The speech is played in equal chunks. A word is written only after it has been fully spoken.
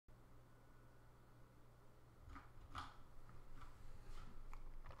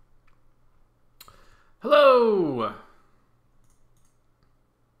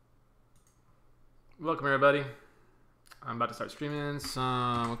Welcome everybody. I'm about to start streaming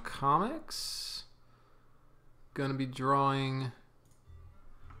some comics. Gonna be drawing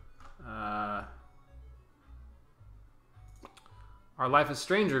Our Life is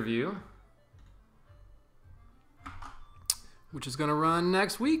Strange review, which is gonna run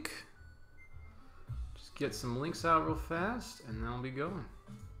next week. Just get some links out real fast and then I'll be going.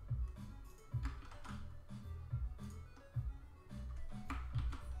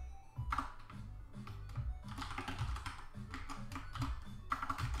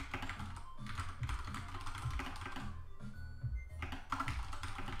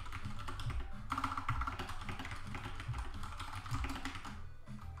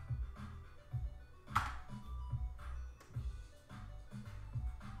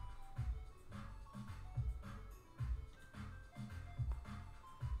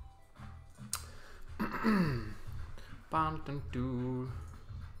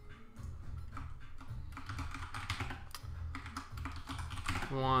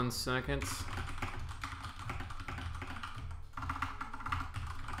 One second.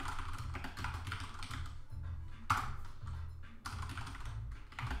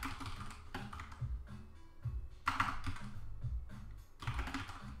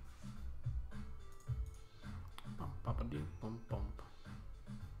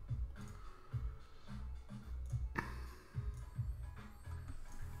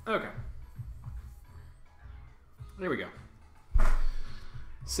 Okay. There we go.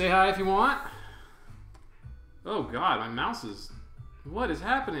 Say hi if you want. Oh God, my mouse is... What is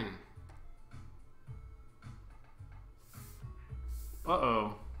happening?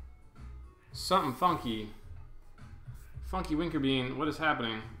 Uh-oh. Something funky. Funky Winkerbean, what is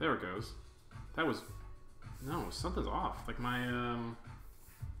happening? There it goes. That was... No, something's off. Like my,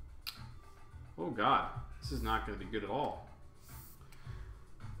 Oh God, this is not going to be good at all.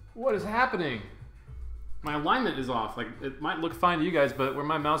 What is happening? My alignment is off. Like, it might look fine to you guys, but where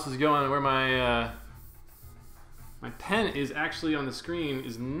my mouse is going and where my my pen is actually on the screen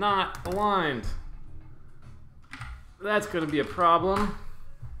is not aligned. That's going to be a problem.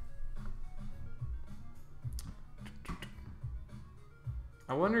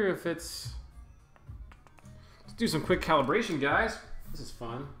 I wonder if it's... Let's do some quick calibration, guys. This is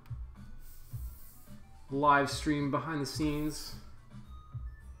fun. Live stream behind the scenes.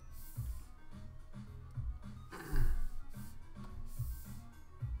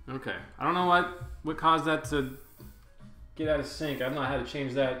 Okay, I don't know what caused that to get out of sync. I've not had to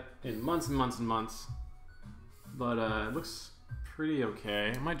change that in months and months and months. But it looks pretty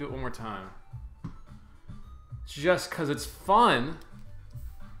okay. I might do it one more time. Just because it's fun.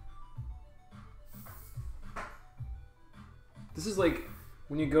 This is like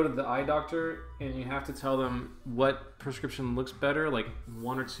when you go to the eye doctor and you have to tell them what prescription looks better, like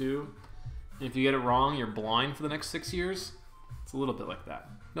 1 or 2. And if you get it wrong, you're blind for the next 6 years. It's a little bit like that.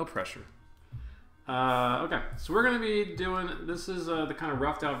 No pressure. Okay, so we're going to be doing... This is the kind of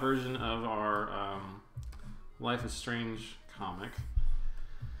roughed out version of our Life is Strange comic.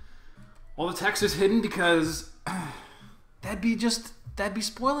 All the text is hidden because that'd be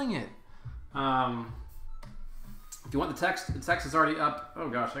spoiling it. If you want the text is already up. Oh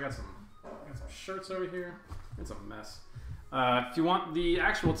gosh, I got some shirts over here. It's a mess. If you want the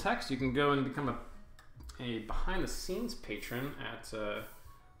actual text, you can go and become a behind the scenes patron at our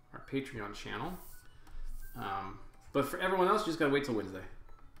Patreon channel. But for everyone else, you just gotta wait till Wednesday.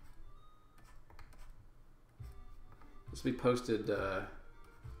 This will be posted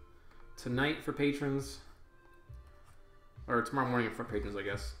tonight for patrons, or tomorrow morning for patrons, I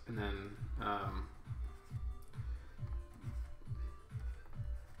guess, and then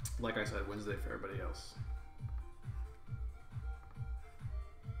like I said, Wednesday for everybody else.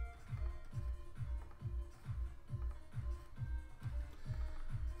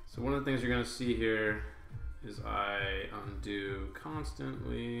 So one of the things you're going to see here is I undo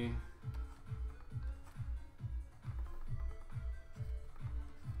constantly.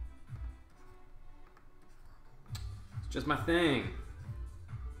 It's just my thing.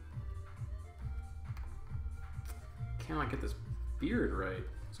 Cannot get this beard right.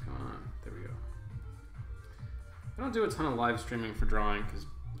 What's going on? There we go. I don't do a ton of live streaming for drawing because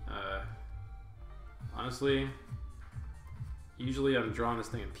honestly, usually I'm drawing this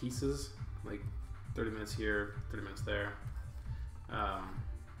thing in pieces, like 30 minutes here, 30 minutes there. And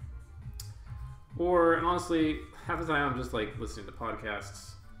honestly, half the time I'm just like listening to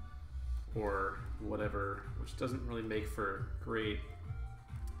podcasts or whatever, which doesn't really make for great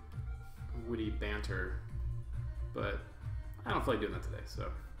witty banter. But I don't feel like doing that today, so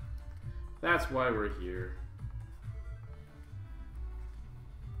that's why we're here.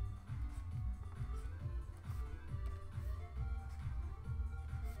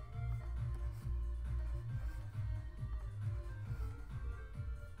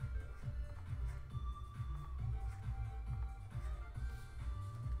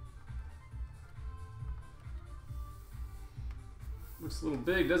 Looks a little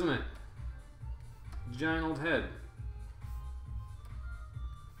big, doesn't it? Giant old head.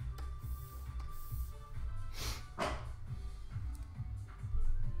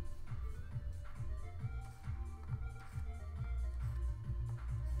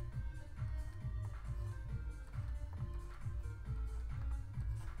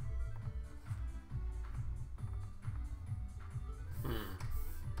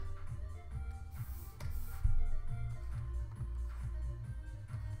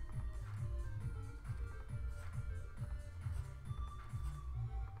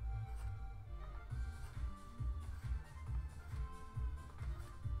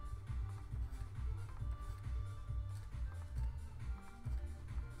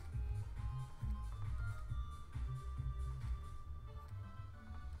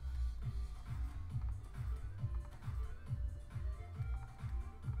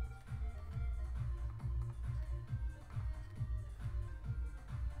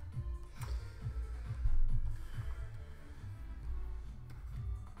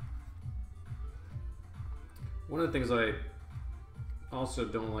 One of the things I also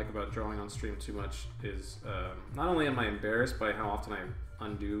don't like about drawing on stream too much is not only am I embarrassed by how often I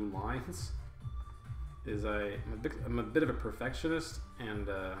undo lines, is I'm a bit of a perfectionist, and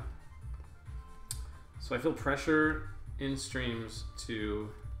so I feel pressure in streams to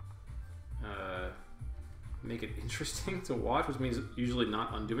make it interesting to watch, which means usually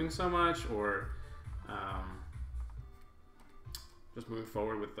not undoing so much, or just moving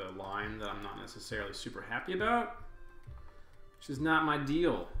forward with the line that I'm not necessarily super happy about, which is not my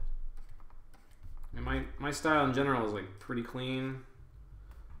deal. I mean, my style in general is like pretty clean.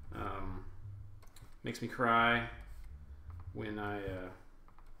 Makes me cry when I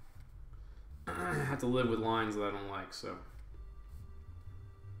have to live with lines that I don't like. So,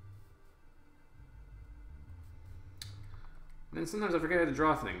 and then sometimes I forget how to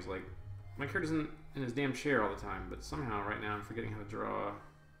draw things. Like my character's in his damn chair all the time, but somehow right now I'm forgetting how to draw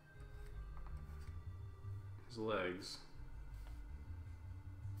his legs.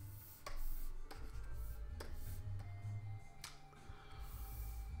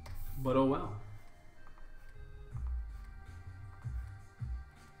 But oh well.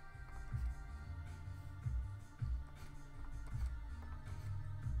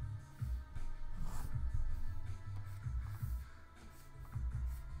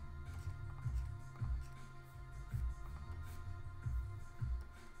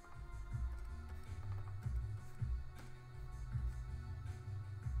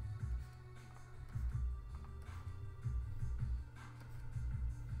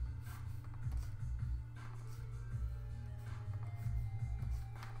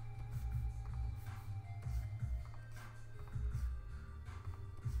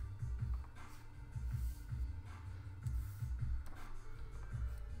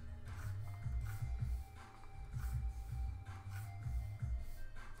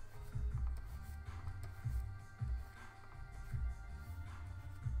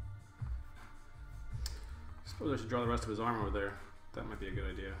 I suppose I should draw the rest of his arm over there. That might be a good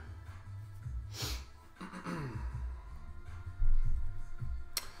idea.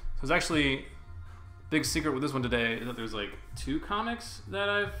 So it's actually big secret with this one today is that there's like 2 comics that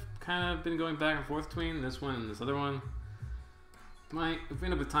I've kind of been going back and forth between, this one and this other one. If we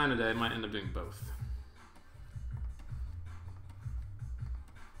end up with time today, I might end up doing both.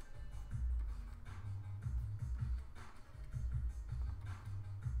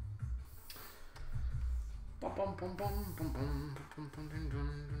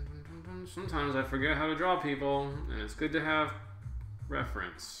 Sometimes I forget how to draw people, and it's good to have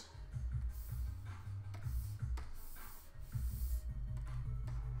reference.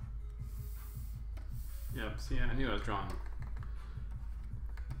 Yep, see, I knew I was drawing her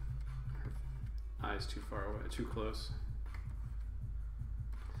eyes too far away, too close.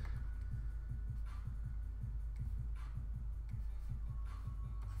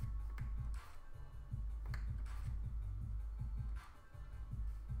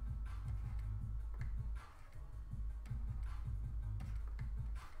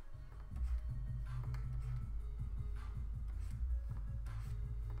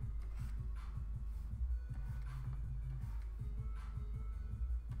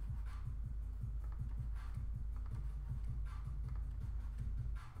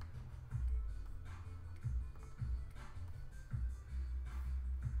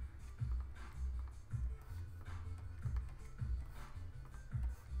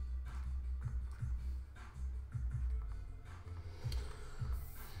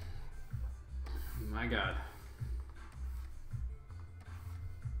 My God.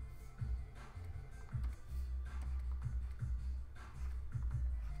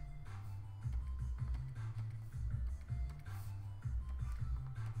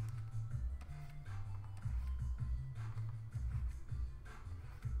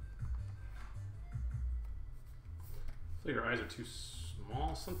 I feel like her eyes are too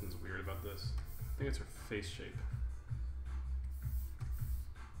small. Something's weird about this. I think it's her face shape.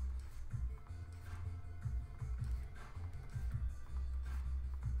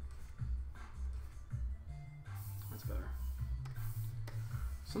 That's better.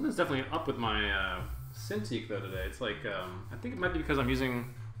 Something's definitely up with my Cintiq though today. It's like, I think it might be because I'm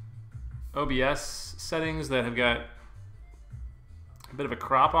using OBS settings that have got a bit of a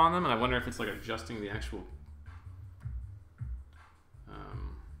crop on them, and I wonder if it's like adjusting the actual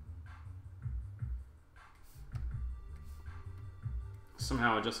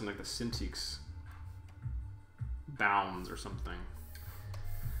somehow adjusting like the Cintiq's bounds or something.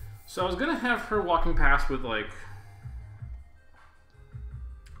 So I was gonna have her walking past with like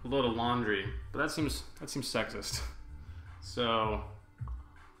a load of laundry, but that seems sexist. So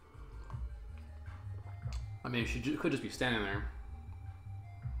I mean, she could just be standing there.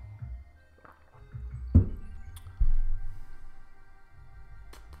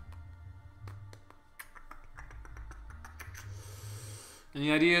 Any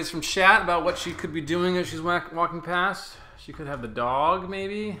ideas from chat about what she could be doing as she's walking past? She could have the dog,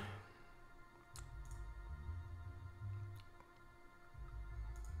 maybe.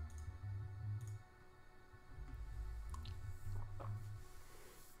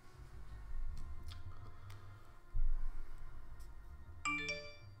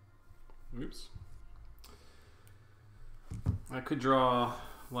 Oops. I could draw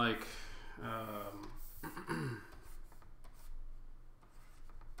like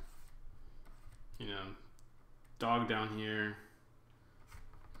you know, dog down here.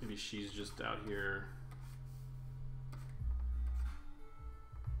 Maybe she's just out here.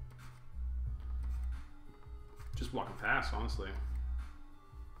 Just walking past, honestly.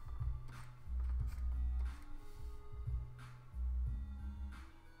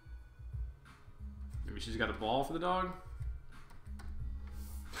 Maybe she's got a ball for the dog?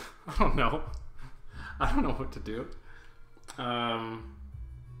 I don't know. I don't know what to do.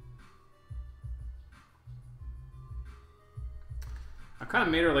 I kind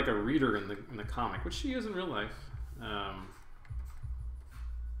of made her like a reader in the comic, which she is in real life.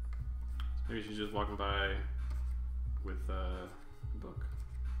 Maybe she's just walking by with a book.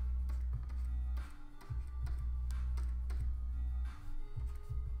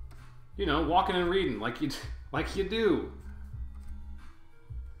 You know, walking and reading like you do.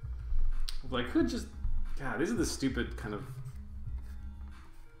 But I could just, God, these are the stupid kind of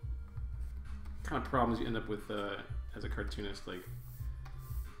problems you end up with as a cartoonist. Like,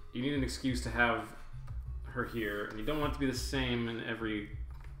 you need an excuse to have her here, and you don't want it to be the same in every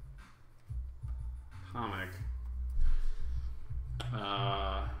comic.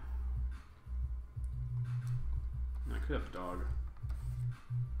 I could have a dog.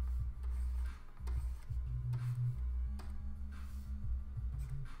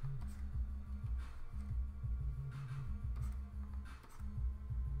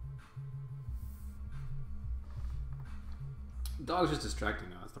 Dog's just distracting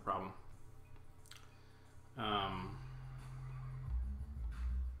now, that's the problem.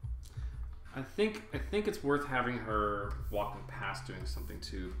 I think it's worth having her walking past doing something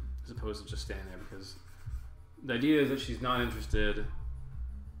too, as opposed to just standing there, because the idea is that she's not interested,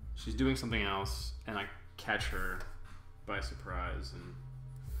 she's doing something else, and I catch her by surprise, and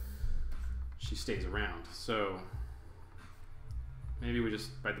she stays around. So maybe we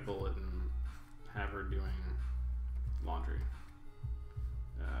just bite the bullet and have her doing laundry.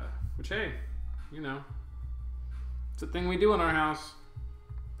 Which, hey, you know, it's a thing we do in our house.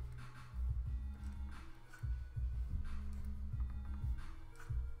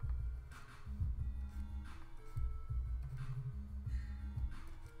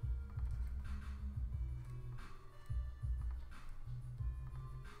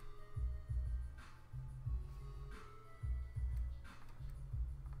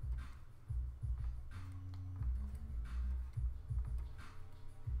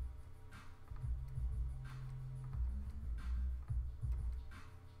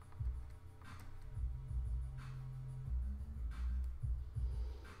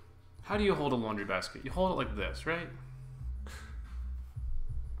 How do you hold a laundry basket? You hold it like this, right?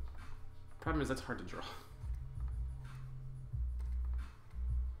 Problem is, that's hard to draw.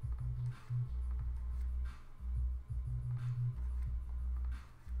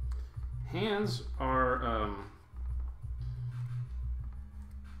 Hands are,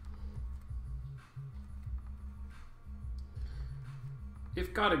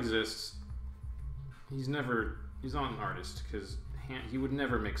 if God exists, he's not an artist, because he would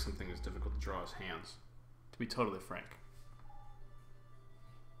never make something as difficult to draw as hands, to be totally frank.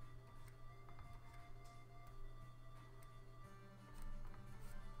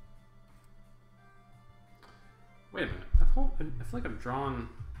 Wait a minute. I feel like I've drawn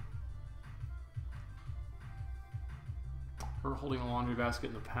her holding a laundry basket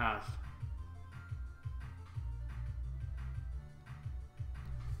in the past.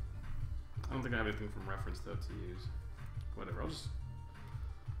 I don't think I have anything from reference though to use. Whatever. I'll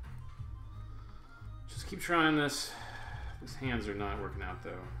just keep trying this. These hands are not working out though.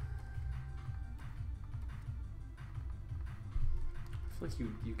 I feel like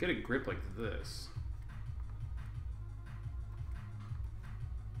you get a grip like this.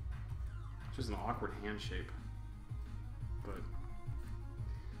 It's just an awkward hand shape. But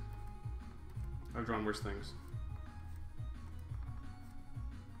I've drawn worse things.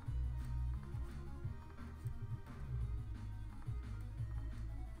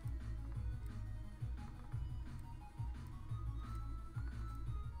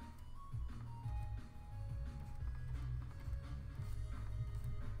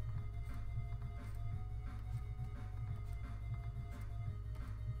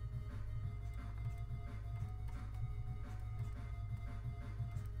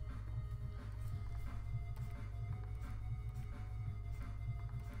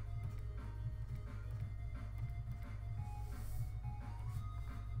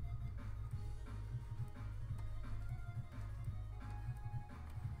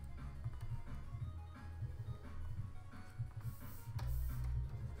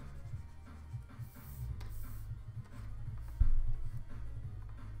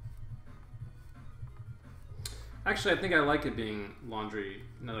 Actually, I think I like it being laundry,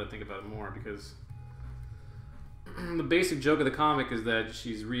 now that I think about it more, because the basic joke of the comic is that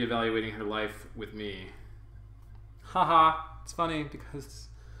she's reevaluating her life with me. Haha, it's funny because,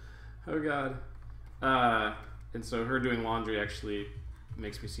 oh god. And so her doing laundry actually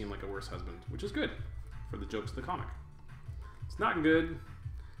makes me seem like a worse husband, which is good for the jokes of the comic. It's not good,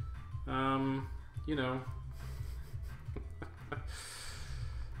 you know,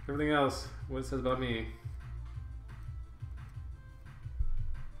 everything else, what it says about me.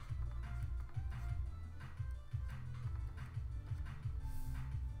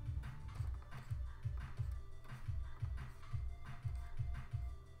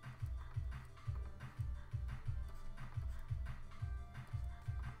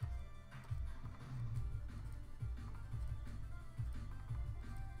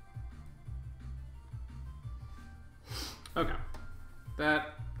 Okay,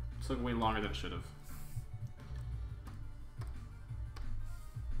 that took way longer than it should have.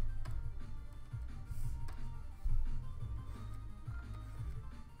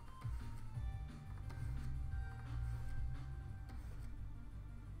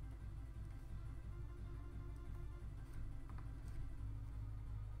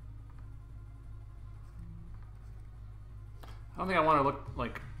 I don't think I want to look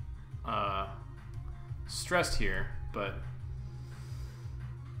like stressed here, but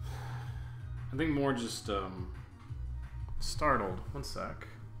I think more just startled. One sec.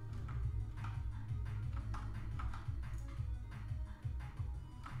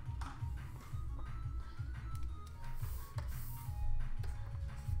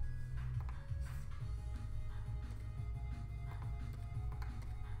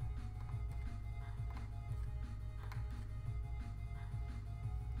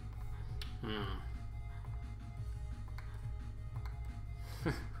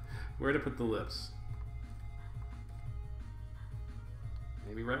 Where to put the lips?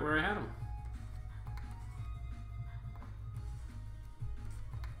 Maybe right where I had them.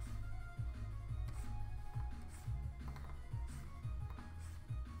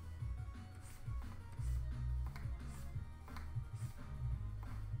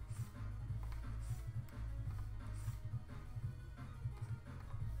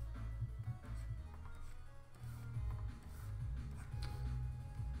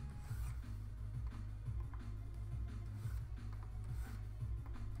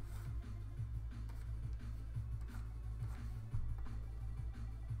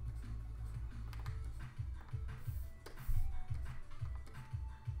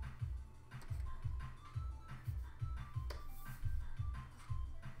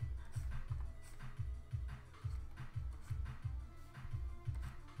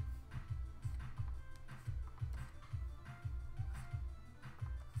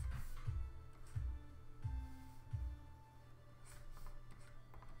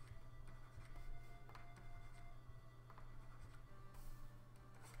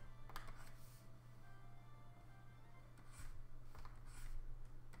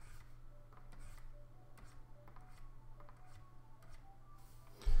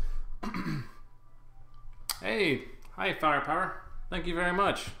 Hey, hi Firepower. Thank you very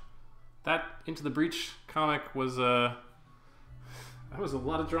much. that Into the Breach comic was that was a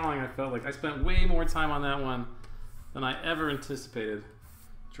lot of drawing. I felt like I spent way more time on that one than I ever anticipated,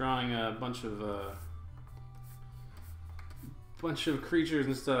 drawing a bunch of creatures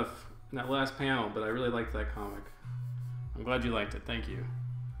and stuff in that last panel. But I really liked that comic. I'm glad you liked it. Thank you.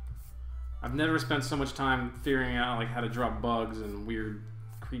 I've never spent so much time figuring out like how to draw bugs and weird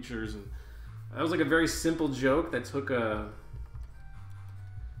creatures, and that was like a very simple joke that took to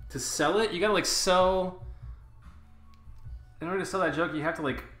sell it. You gotta like sell. In order to sell that joke, you have to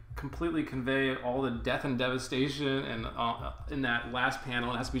like completely convey all the death and devastation, and in that last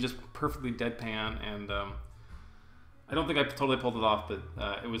panel, it has to be just perfectly deadpan. And I don't think I totally pulled it off, but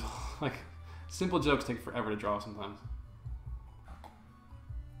it was like simple jokes take forever to draw sometimes.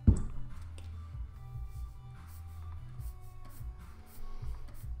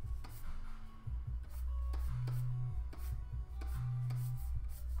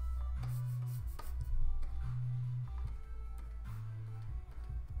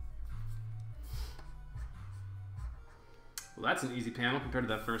 Well, that's an easy panel compared to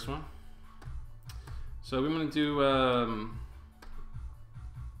that first one. So we're going to do...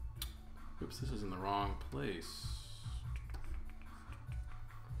 oops, this is in the wrong place.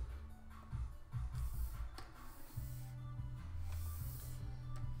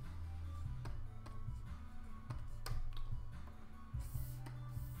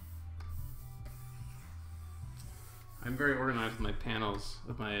 I'm very organized with my panels,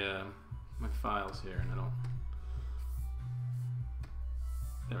 with my my files here, and I don't...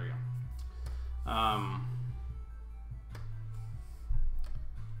 There we go.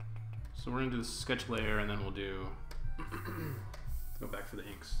 So we're gonna do the sketch layer, and then we'll do go back for the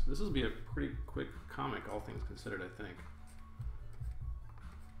inks. This will be a pretty quick comic, all things considered, I think.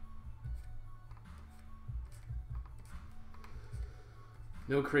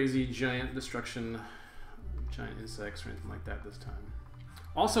 No crazy giant destruction, giant insects or anything like that this time.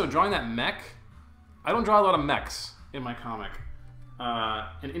 Also, drawing that mech, I don't draw a lot of mechs in my comic.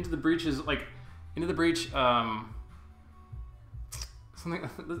 And Into the Breach is like, Into the Breach, something,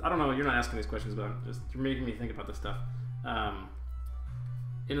 I don't know, you're not asking these questions, but you're making me think about this stuff.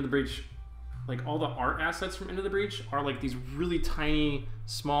 Into the Breach, like all the art assets from Into the Breach are like these really tiny,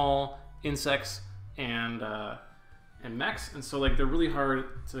 small insects and mechs, and so like they're really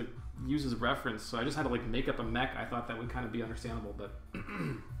hard to use as reference. So I just had to like make up a mech. I thought that would kind of be understandable, but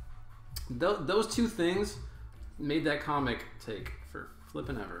those two things made that comic take for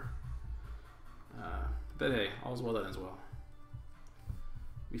flippin' ever. But hey, all's well that ends well.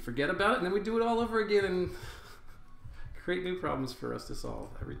 We forget about it and then we do it all over again and create new problems for us to solve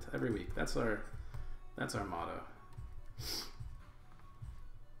every week. That's our motto.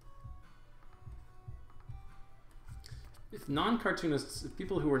 If non-cartoonists, if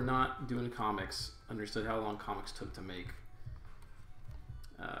people who were not doing comics understood how long comics took to make,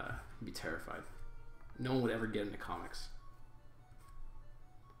 I'd be terrified. No one would ever get into comics.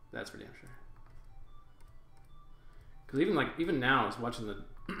 That's for damn sure. Because even now, I was watching the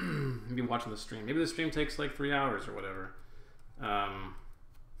maybe watching the stream. Maybe the stream takes like 3 hours or whatever.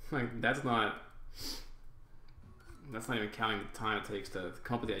 Like that's not even counting the time it takes to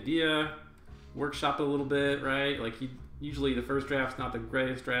come up with the idea, workshop it a little bit, right? Like usually the first draft's not the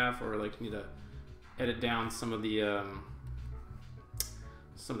greatest draft, or like you need to edit down some of the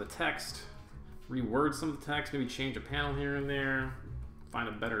text, reword some of the text, maybe change a panel here and there, find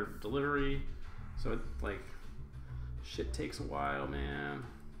a better delivery. So it like shit takes a while, man.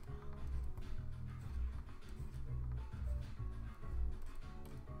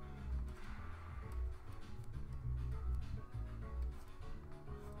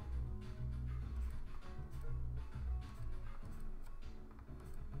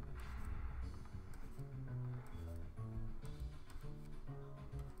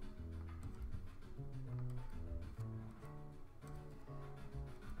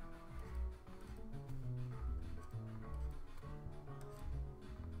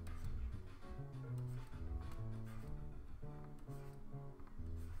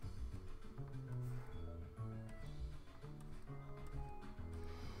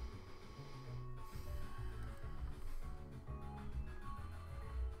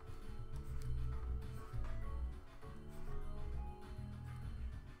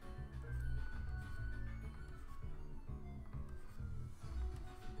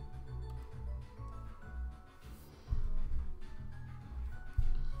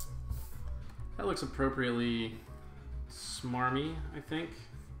 That looks appropriately smarmy, I think,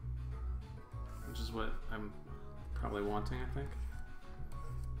 which is what I'm probably wanting, I think.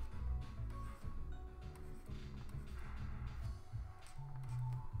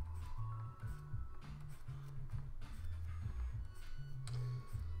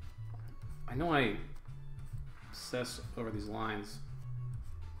 I know I obsess over these lines.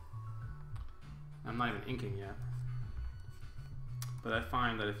 I'm not even inking yet. But I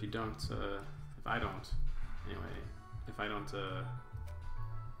find that if you don't, if I don't, anyway, if I don't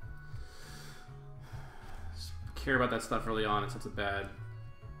care about that stuff early on, it sets a bad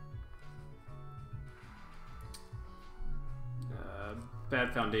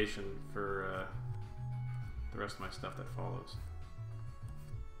bad foundation for the rest of my stuff that follows.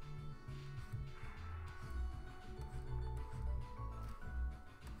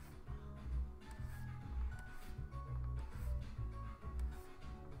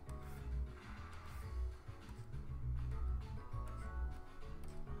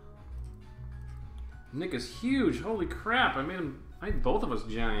 Nick is huge. Holy crap! I made both of us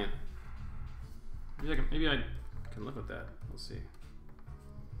giant. Maybe I can live with that. We'll see.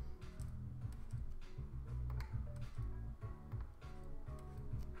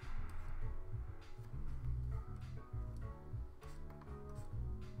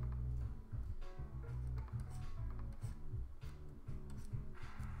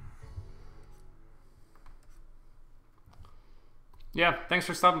 Yeah, thanks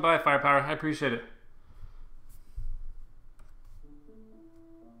for stopping by, Firepower. I appreciate it.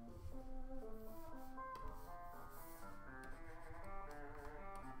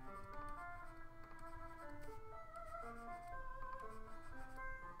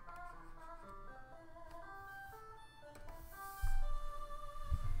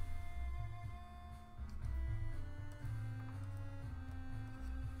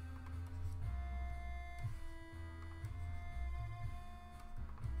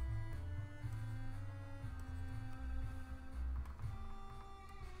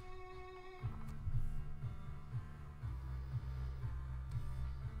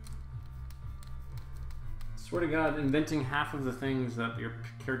 Swear to God, inventing half of the things that your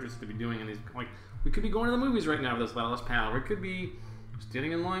characters could be doing in these, like, we could be going to the movies right now with this last panel. We could be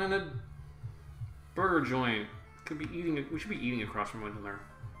standing in line in a burger joint. Could be eating. We should be eating across from one another.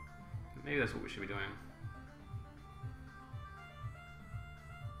 Maybe that's what we should be doing.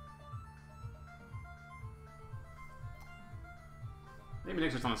 Maybe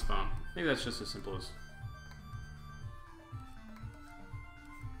Nick's just on his phone. Maybe that's just as simple as.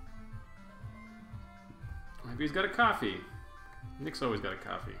 Maybe he's got a coffee. Nick's always got a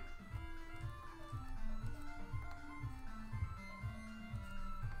coffee.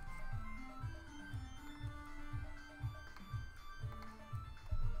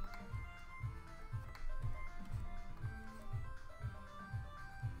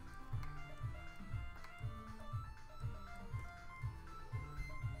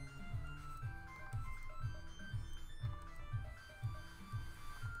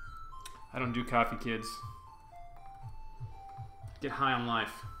 I don't do coffee, kids. Get high on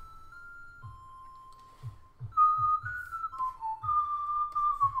life.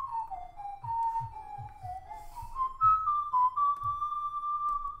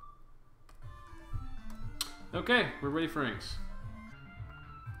 Okay, we're ready for inks.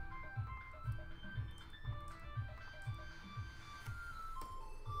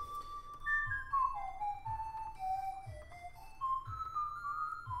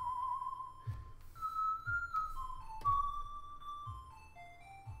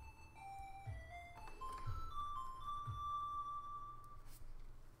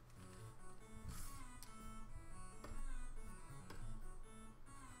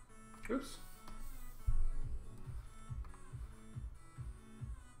 Oops.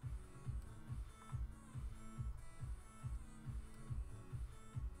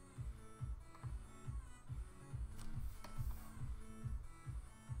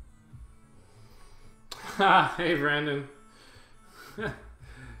 Ha! Hey, Brandon.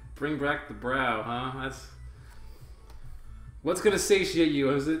 Bring back the brow, huh? That's what's gonna satiate you.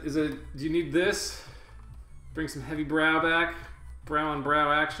 Is it? Do you need this? Bring some heavy brow back. Brow on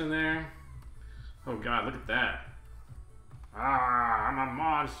brow action there. Oh God, look at that. Ah, I'm a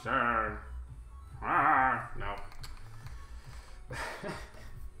monster. Ah, no.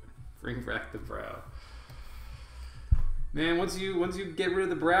 Bring back the brow. Man, once you get rid of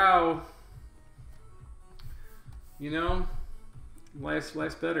the brow, you know, life's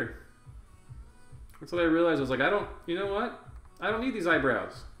better. That's what I realized. I was like, you know what? I don't need these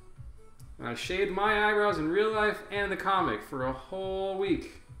eyebrows. And I shaved my eyebrows in real life and the comic for a whole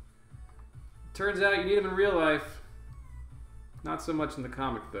week. Turns out you need them in real life. Not so much in the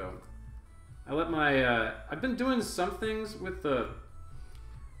comic, though. I let my... I've been doing some things with the...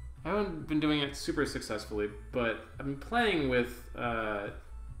 I haven't been doing it super successfully, but I've been playing with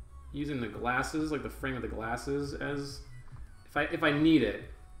using the glasses, like the frame of the glasses, as... If I need it.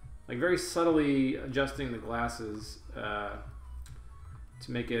 like very subtly adjusting the glasses to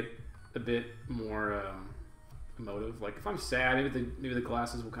make it a bit more emotive. Like if I'm sad, maybe the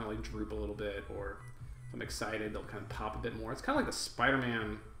glasses will kind of like droop a little bit, or if I'm excited, they'll kind of pop a bit more. It's kind of like the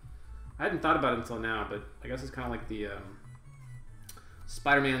Spider-Man. I hadn't thought about it until now, but I guess it's kind of like the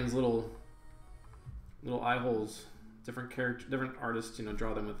Spider-Man's little eye holes. Different artists, you know,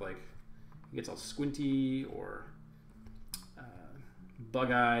 draw them with like he gets all squinty or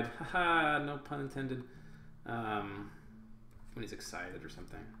bug-eyed. Haha, no pun intended. When he's excited or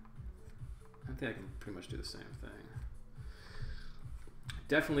something. I think I can pretty much do the same thing.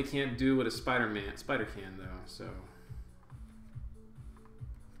 Definitely can't do what a spider can though, so.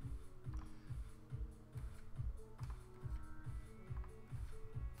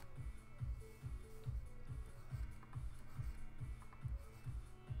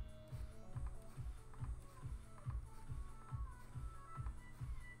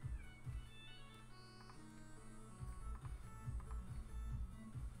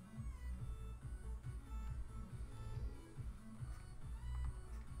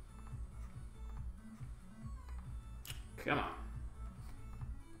 Come on.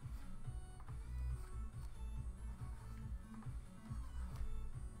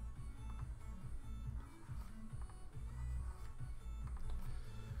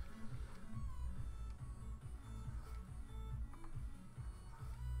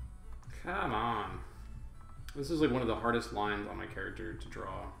 Come on. This is like one of the hardest lines on my character to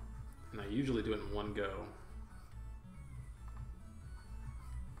draw, and I usually do it in one go.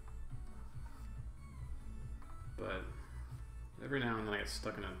 But every now and then I get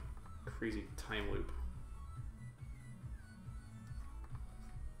stuck in a crazy time loop.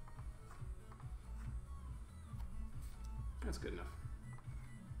 That's good enough.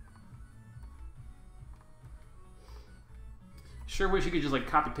 Sure wish you could just like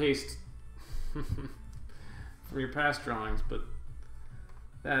copy paste from your past drawings, but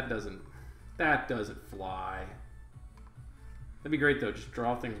that doesn't fly. That'd be great though, just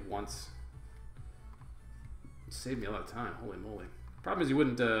draw things once. Saved me a lot of time, holy moly. Problem is you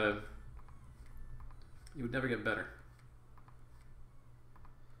would never get better.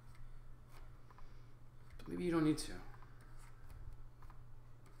 But maybe you don't need to.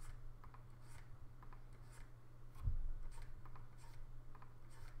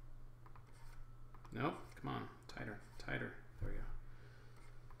 Nope, come on, tighter, tighter, there we go.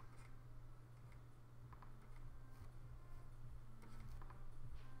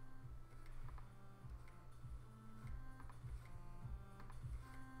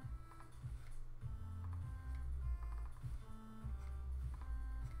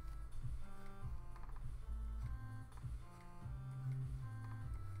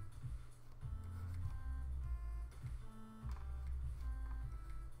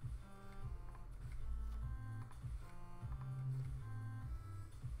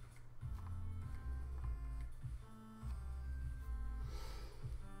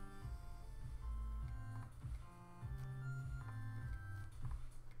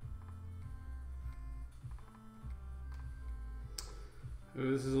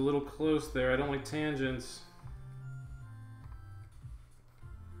 Ooh, this is a little close there. I don't like tangents.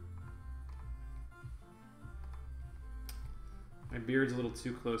 My beard's a little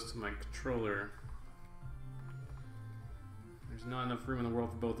too close to my controller. There's not enough room in the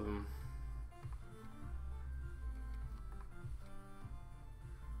world for both of them.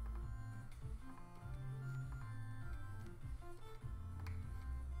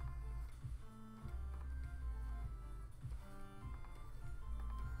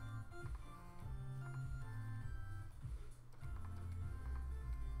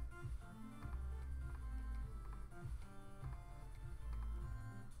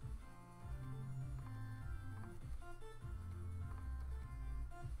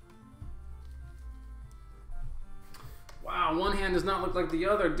 Wow, one hand does not look like the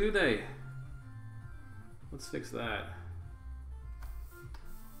other, do they? Let's fix that.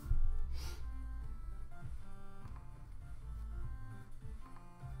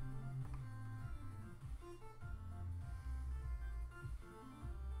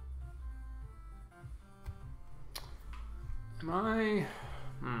 Am I?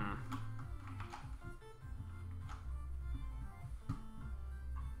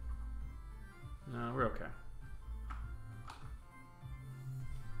 No, we're okay.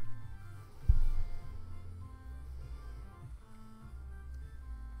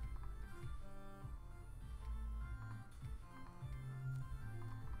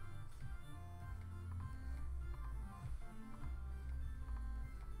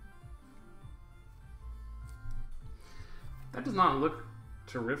 That does not look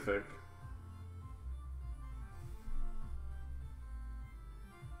terrific.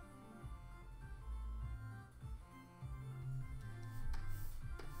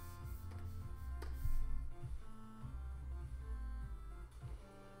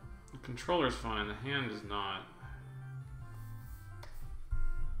 The controller's fine, the hand is not.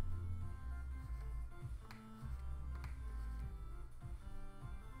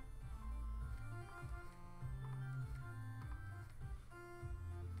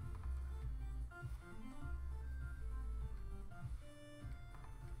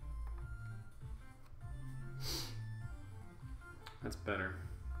 That's better.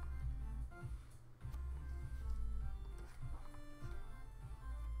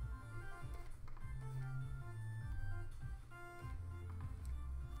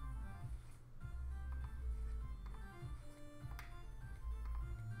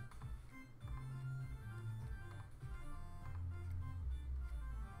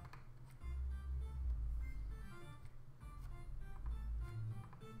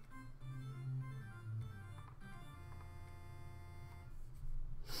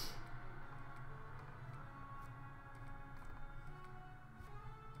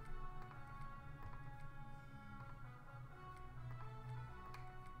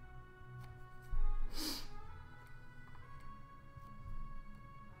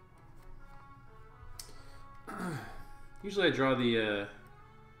 Usually I draw the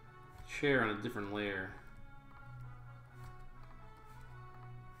chair on a different layer.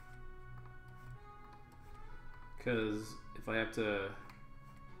 Because if I have to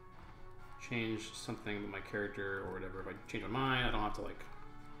change something with my character or whatever, if I change my mind, I don't have to like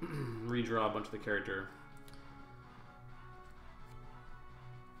redraw a bunch of the character.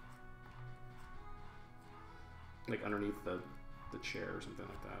 Like underneath the chair or something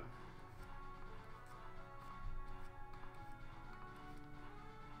like that.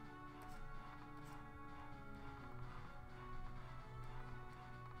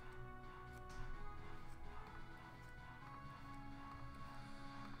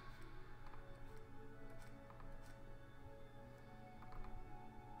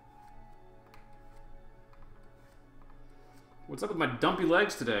 What's up with my dumpy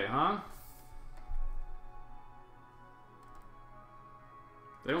legs today, huh?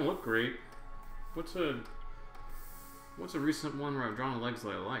 They don't look great. What's a recent one where I've drawn legs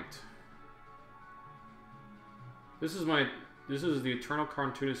that I liked? This is the eternal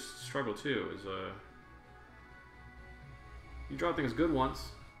cartoonist struggle too. You draw things good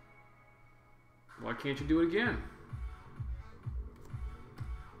once. Why can't you do it again?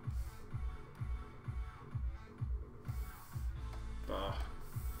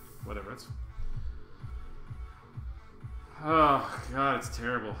 Whatever. Oh God, it's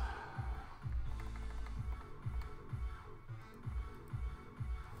terrible.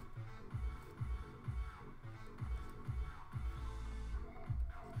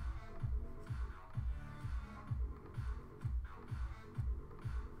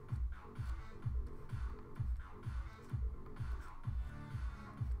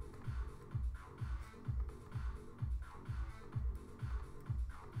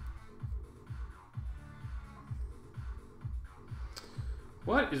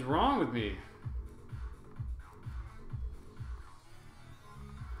 What is wrong with me?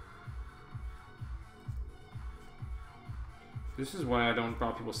 This is why I don't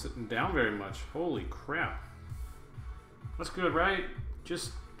draw people sitting down very much. Holy crap. That's good, right?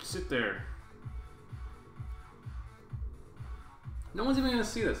 Just sit there. No one's even gonna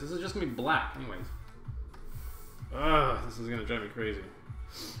see this. This is just gonna be black anyways. Ugh, this is gonna drive me crazy.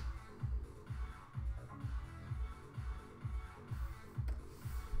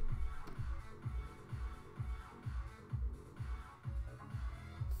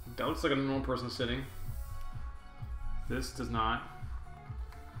 That looks like a normal person sitting. This does not.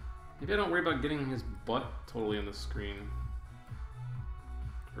 Maybe I don't worry about getting his butt totally on the screen.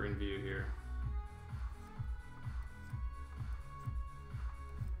 Or in view here.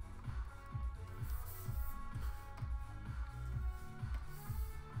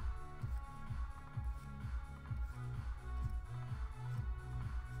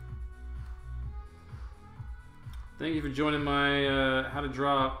 Thank you for joining my how to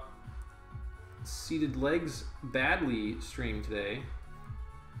draw seated legs badly stream today.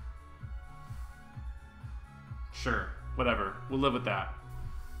 Sure, whatever. We'll live with that.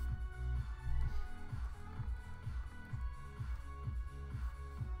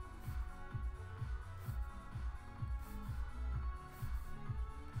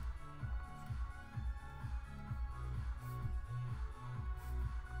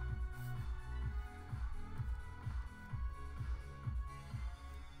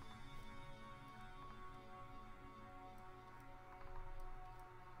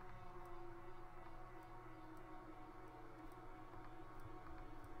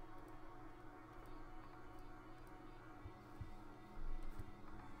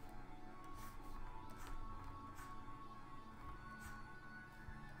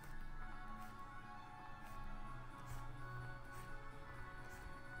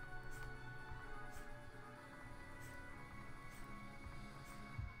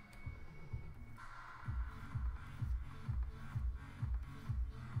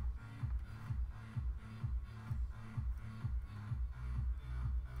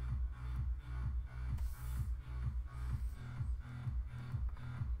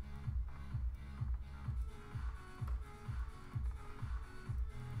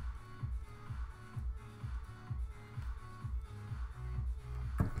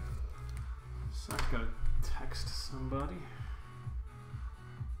 So I've got to text somebody.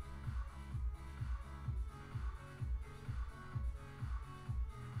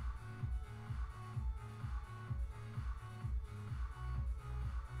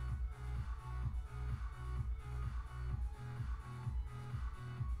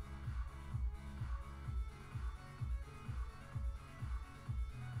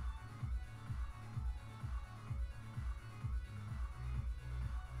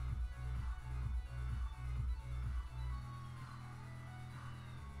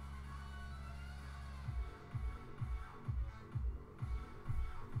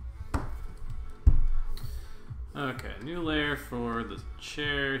 Okay, new layer for the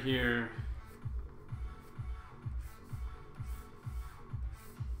chair here.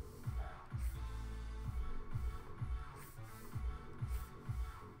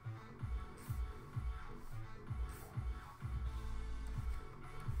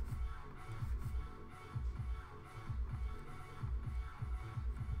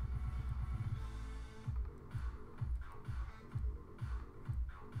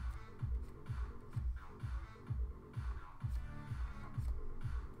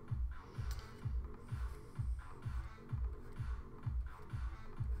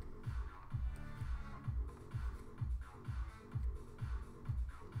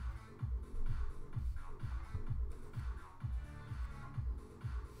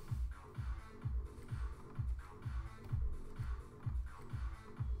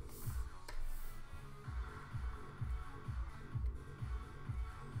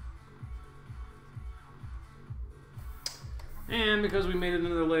 And because we made it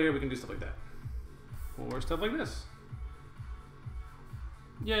another layer, we can do stuff like that. Or stuff like this.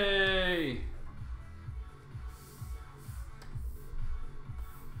 Yay!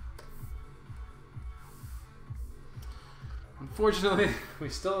 Unfortunately, we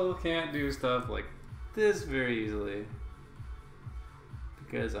still can't do stuff like this very easily.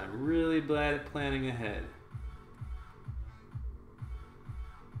 Because I'm really bad at planning ahead.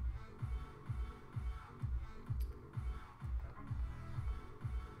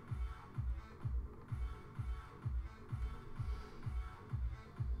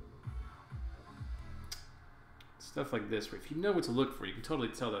 Stuff like this, where if you know what to look for, you can totally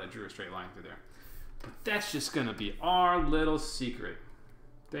tell that I drew a straight line through there. But that's just gonna be our little secret.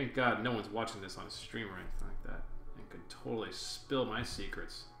 Thank God no one's watching this on a stream or anything like that, and could totally spill my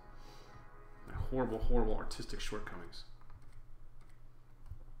secrets. My horrible, horrible artistic shortcomings.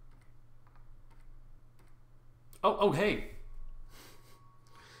 Oh, hey!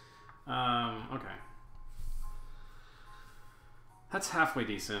 Okay. That's halfway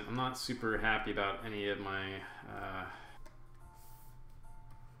decent. I'm not super happy about any of my...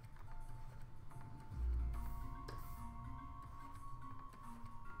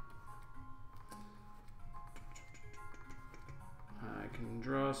 I can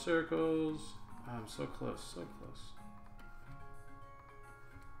draw circles. I'm so close, so close.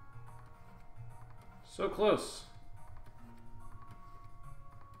 So close.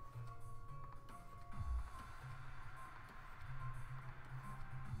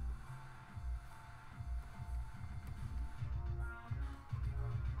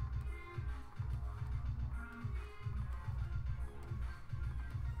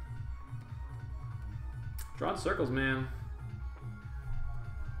 Drawing circles, man.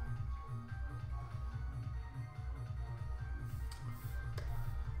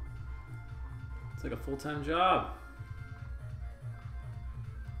 It's like a full-time job.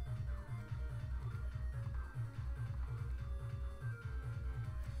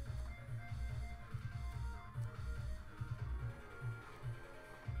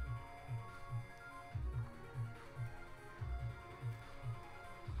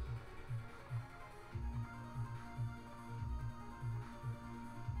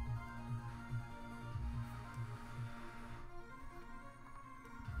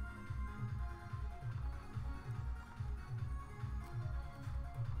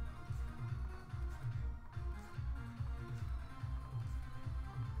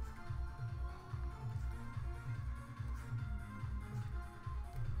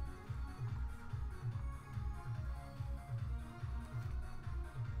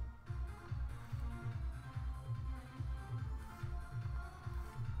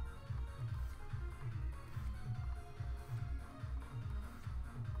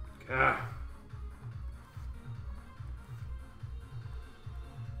 Ah.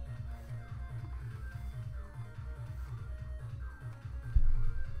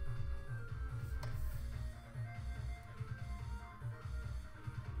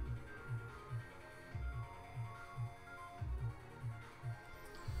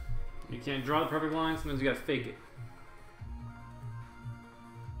 You can't draw the perfect line, sometimes you gotta fake it.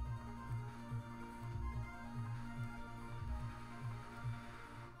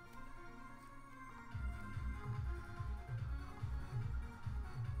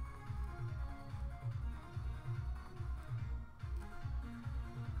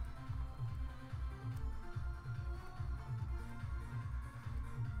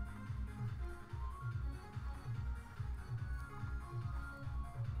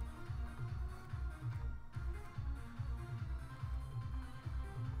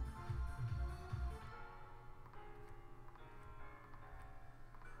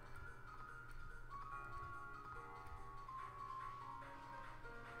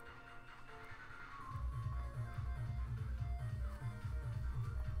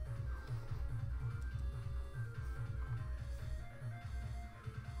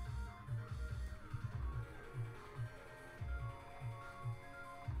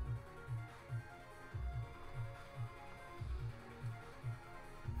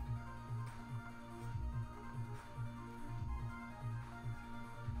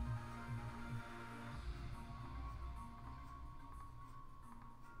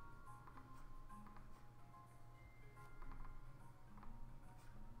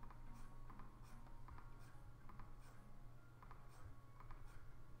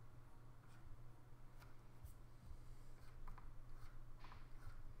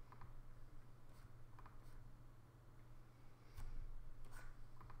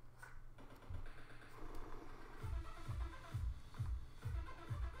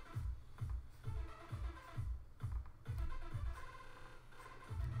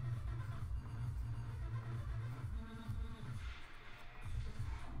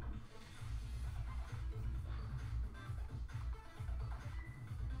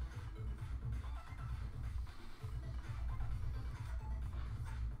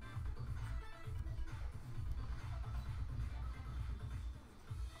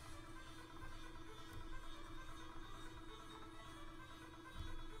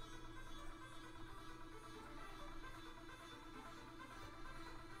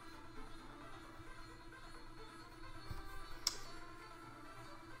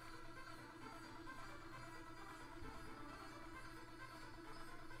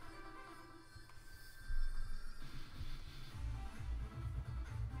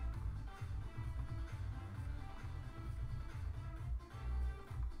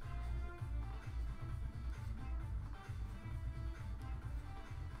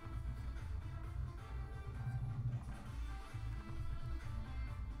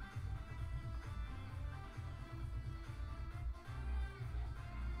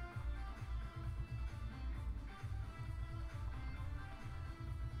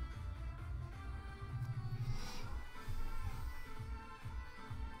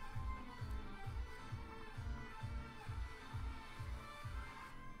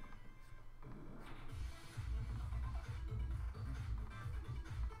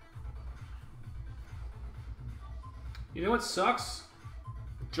 You know what sucks?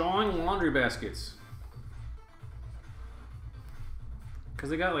 Drawing laundry baskets. Because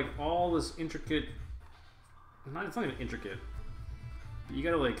they got like all this intricate... it's not even intricate. But you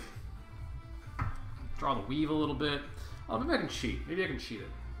gotta like... draw the weave a little bit. Oh, maybe I can cheat. Maybe I can cheat it.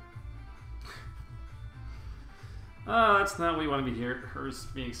 That's not what you want to be here. Hers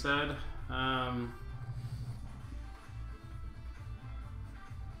being said.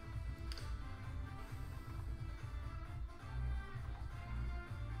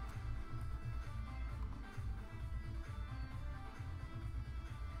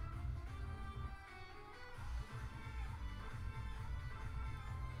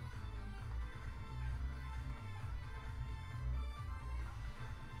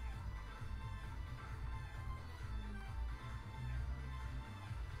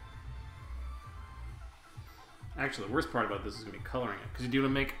 Actually, the worst part about this is going to be coloring it. Because you do want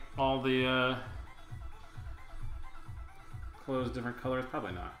to make all the clothes different colors.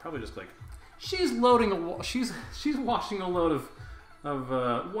 Probably not. Probably just like... She's loading a... She's washing a load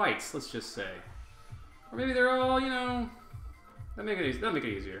of whites, let's just say. Or maybe they're all, you know... That'll make it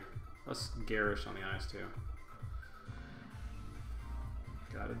easier. Less garish on the eyes, too.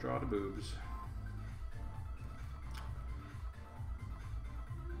 Gotta draw the boobs.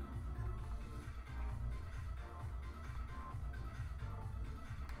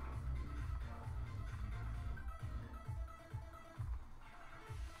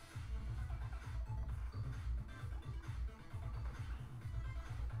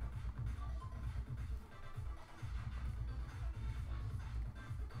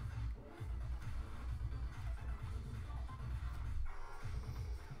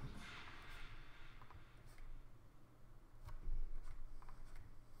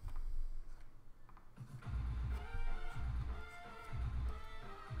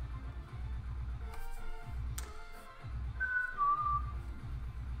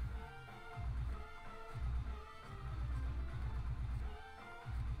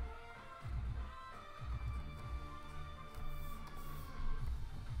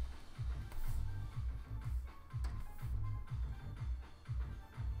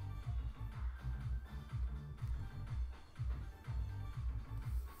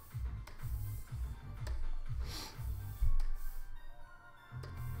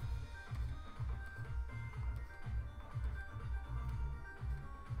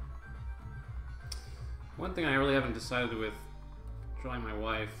 One thing I really haven't decided with drawing my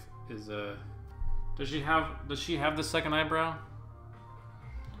wife is does she have the second eyebrow?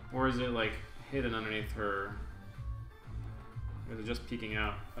 Or is it like hidden underneath her? Or is it just peeking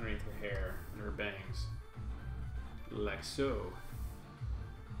out underneath her hair and her bangs? Like so.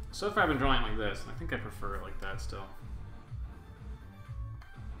 So far I've been drawing like this, and I think I prefer it like that still.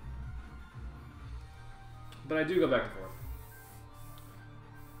 But I do go back and forth.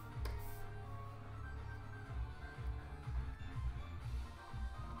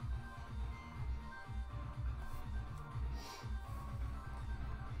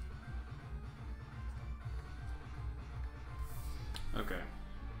 Okay.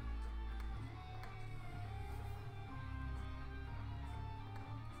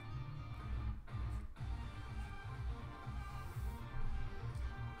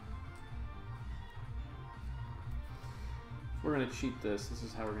 If we're going to cheat this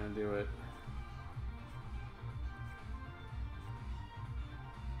is how we're going to do it.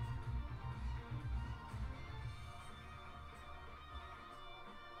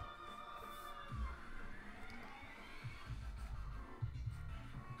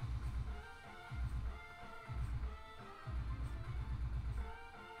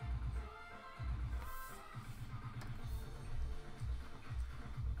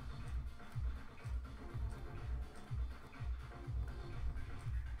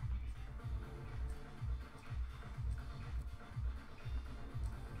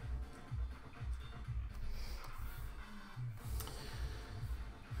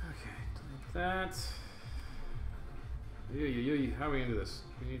 That. How are we gonna do this?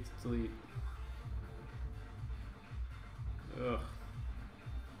 We need to delete. Ugh.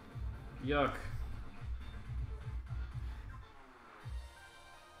 Yuck.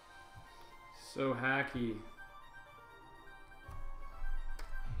 So hacky.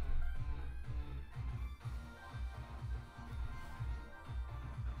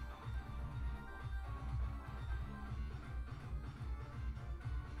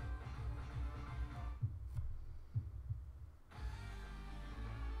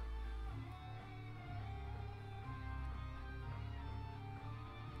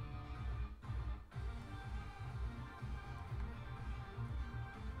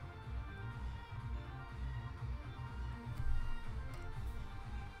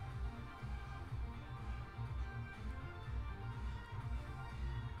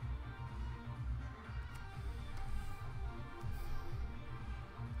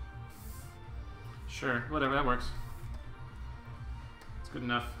 Sure, whatever, that works. It's good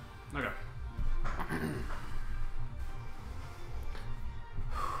enough. Okay.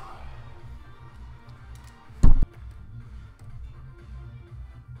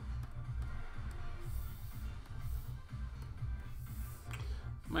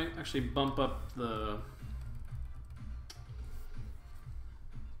 Might actually bump up the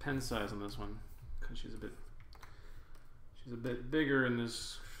pen size on this one because she's a bit bigger in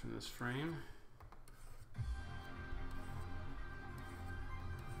this frame.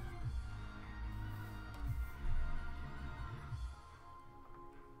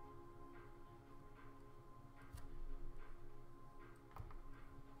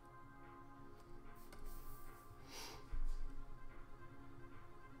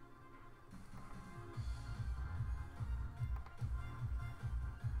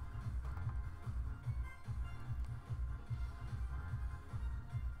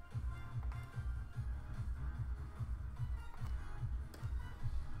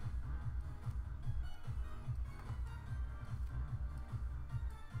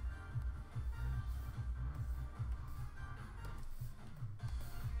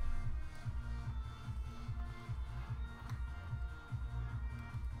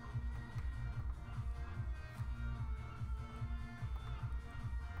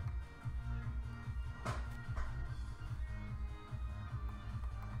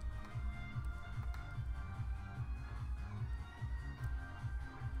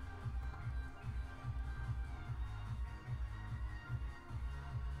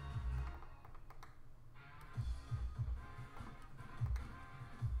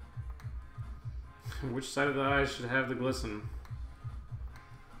 Which side of the eye should have the glisten?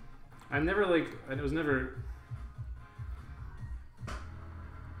 I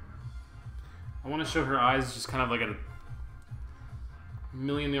want to show her eyes just kind of like a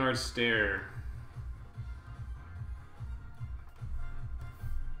million-yard stare.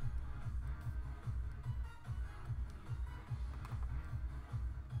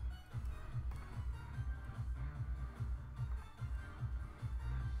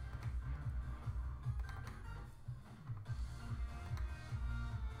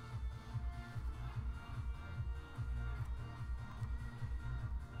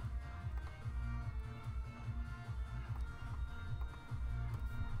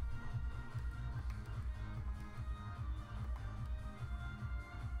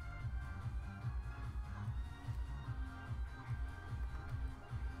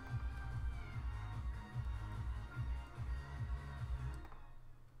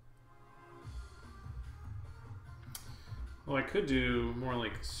 Oh, I could do more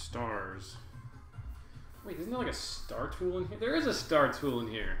like stars. Wait, isn't there like a star tool in here? There is a star tool in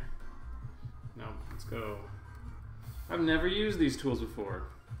here. No, let's go. I've never used these tools before.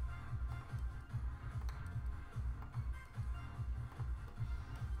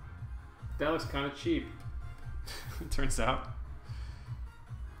 That looks kind of cheap. It turns out.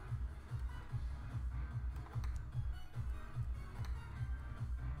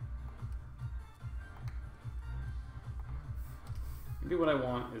 Maybe what I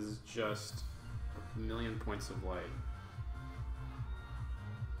want is just a million points of light.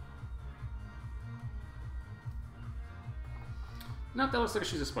 Nope, that looks like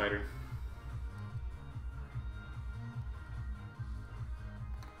she's a spider.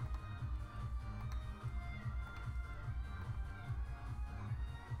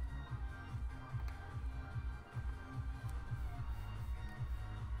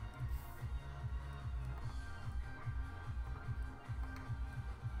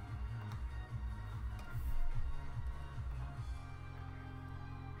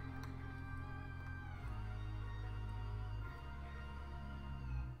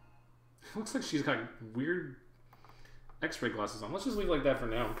 Looks like she's got weird X-ray glasses on. Let's just leave it like that for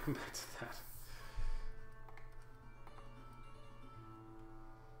now and come back to that.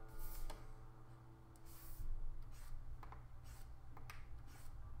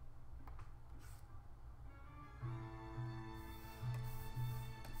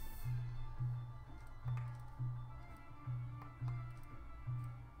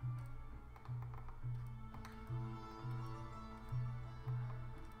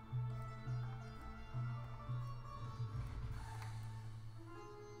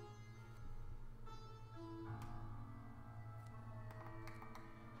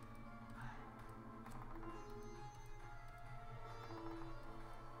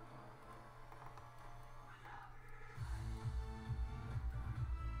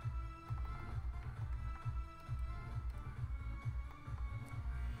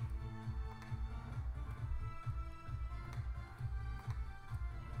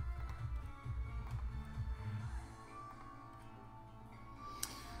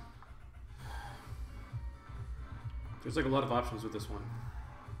 There's like a lot of options with this one.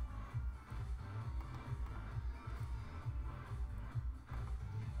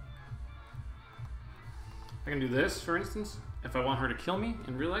 I can do this, for instance, if I want her to kill me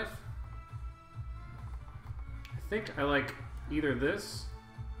in real life. I think I like either this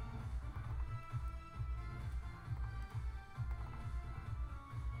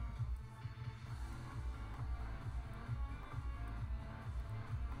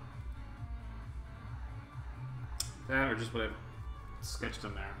that or just what I've sketched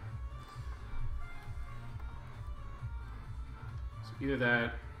in there. So either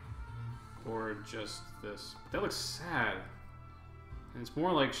that or just this. But that looks sad. And it's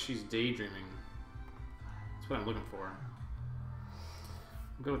more like she's daydreaming. That's what I'm looking for.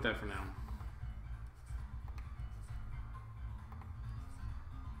 I'll go with that for now.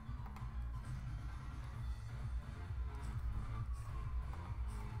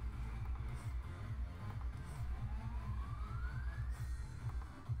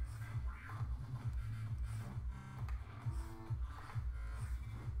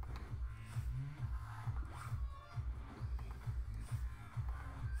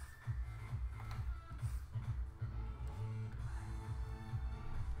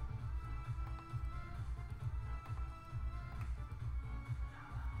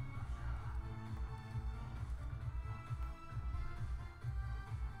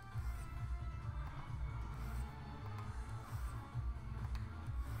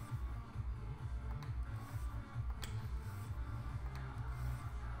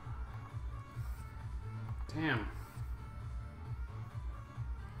 Damn.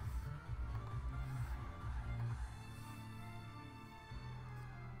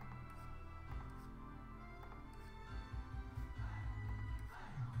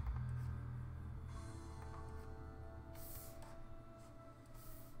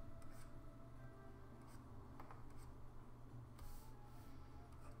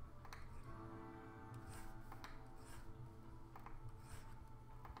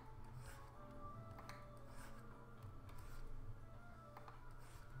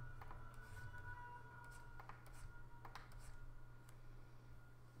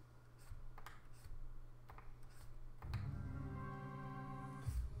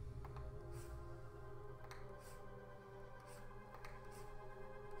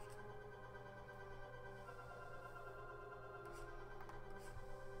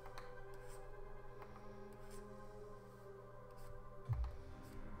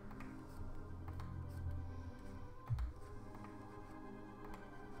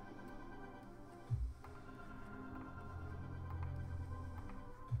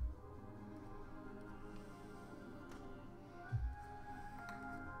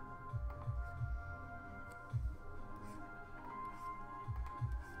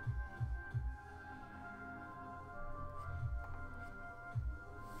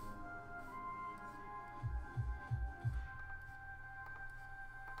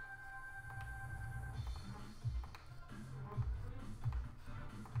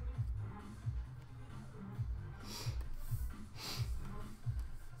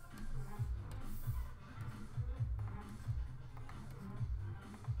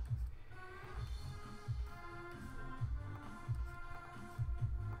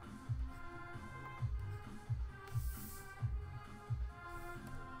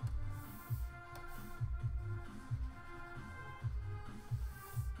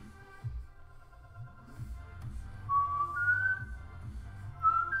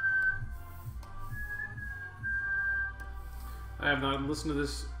 I have not listened to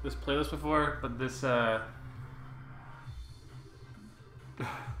this playlist before, but this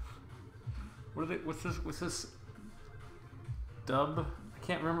what's this dub? I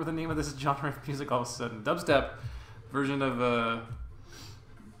can't remember the name of this genre of music all of a sudden. Dubstep version of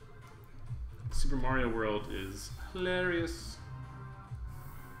Super Mario World is hilarious.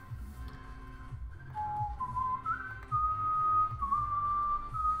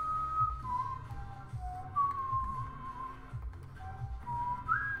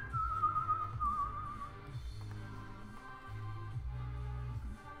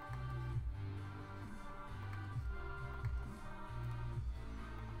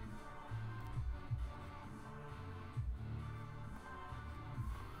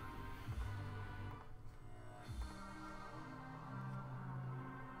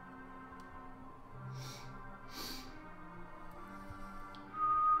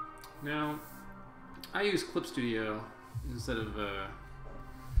 Now, I use Clip Studio instead of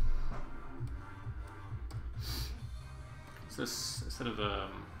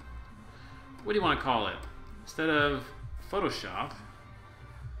what do you want to call it? Instead of Photoshop.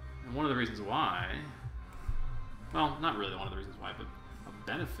 And one of the reasons why, well, not really one of the reasons why, but a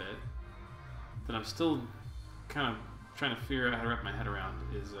benefit that I'm still kind of trying to figure out how to wrap my head around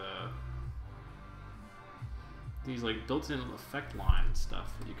is these like built-in effect line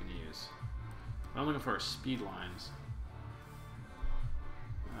stuff that you can use. What I'm looking for are speed lines.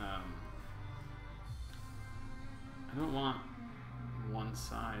 I don't want one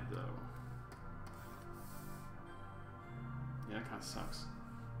side though. Yeah, that kind of sucks.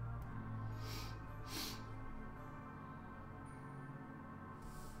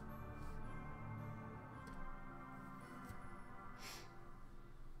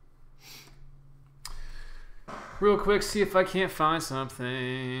 Real quick, see if I can't find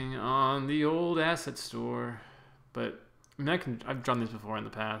something on the old asset store. But I mean, I've drawn these before in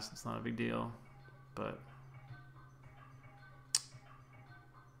the past. It's not a big deal. But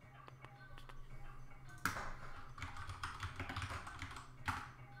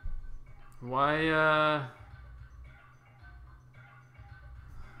why,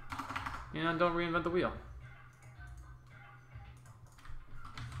 don't reinvent the wheel.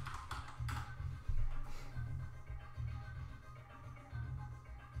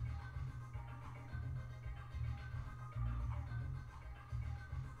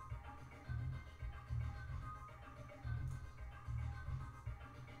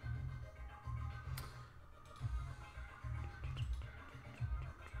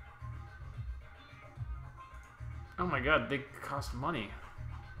 Oh my god, they cost money.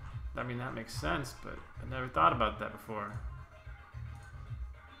 I mean, that makes sense, but I never thought about that before.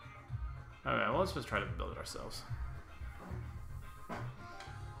 Alright, well, let's just try to build it ourselves.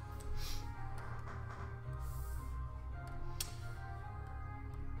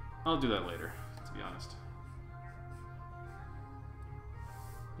 I'll do that later, to be honest.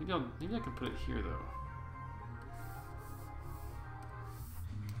 Maybe I can put it here, though.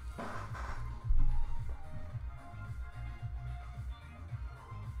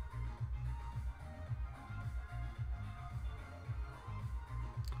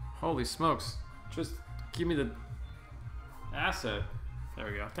 Holy smokes. Just give me the asset. There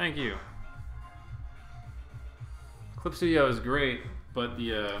we go. Thank you. Clip Studio is great, but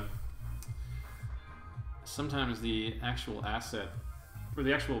sometimes the actual asset, or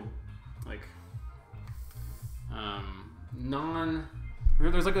the actual, like,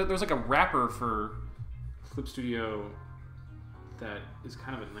 there's like a wrapper for Clip Studio that is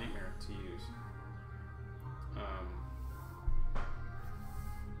kind of a nightmare to use.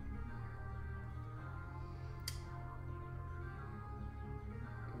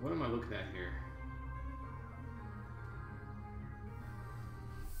 What am I looking at here?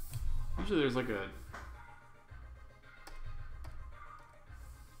 Usually there's like a...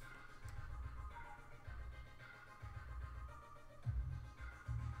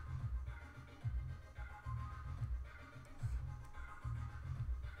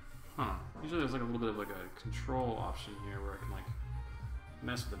 Usually there's like a little bit of like a control option here where I can like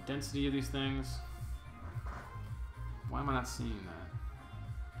mess with the density of these things. Why am I not seeing that?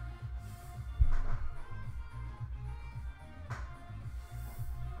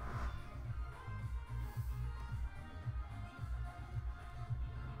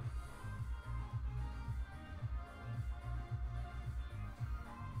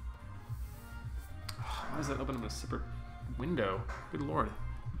 Why does that open up a separate window? Good lord.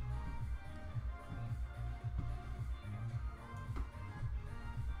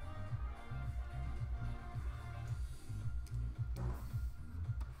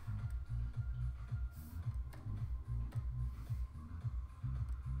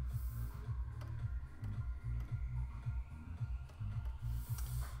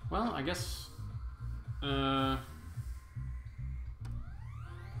 Well, I guess we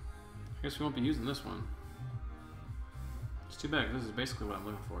won't be using this one. It's too bad. This is basically what I'm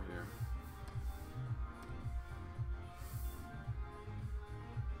looking for here.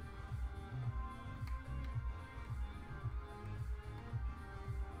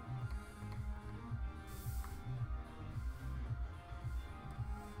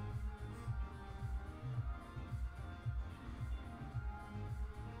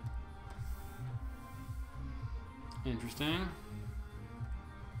 Interesting.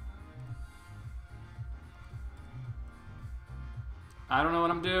 I don't know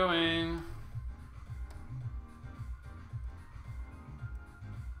what I'm doing.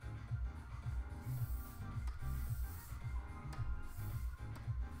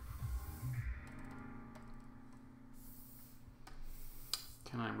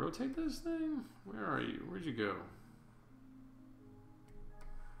 Can I rotate this thing? Where are you? Where'd you go?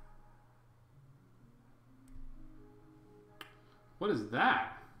 What is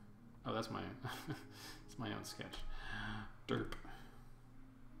that? Oh, that's my it's my own sketch. Derp.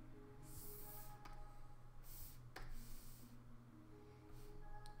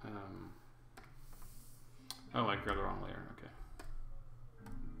 Oh, I grabbed the wrong layer. Okay.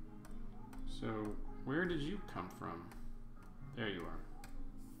 So, where did you come from? There you are.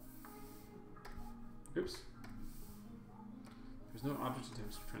 Oops. There's no object to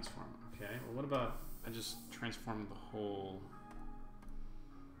transform. Okay. Well, what about I just transformed the whole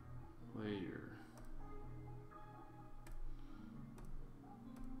layer?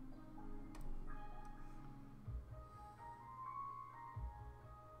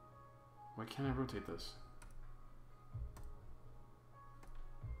 Why can't I rotate this?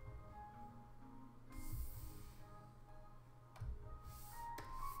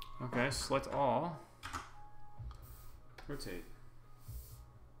 Okay, select all. Rotate.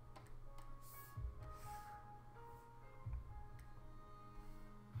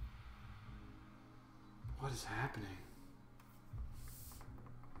 What is happening?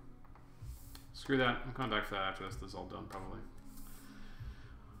 Screw that. I'm coming back for that after this is all done, probably.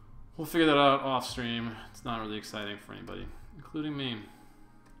 We'll figure that out off stream. It's not really exciting for anybody, including me.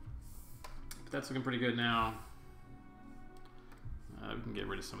 But that's looking pretty good now. We can get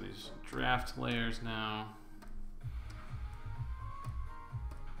rid of some of these draft layers now.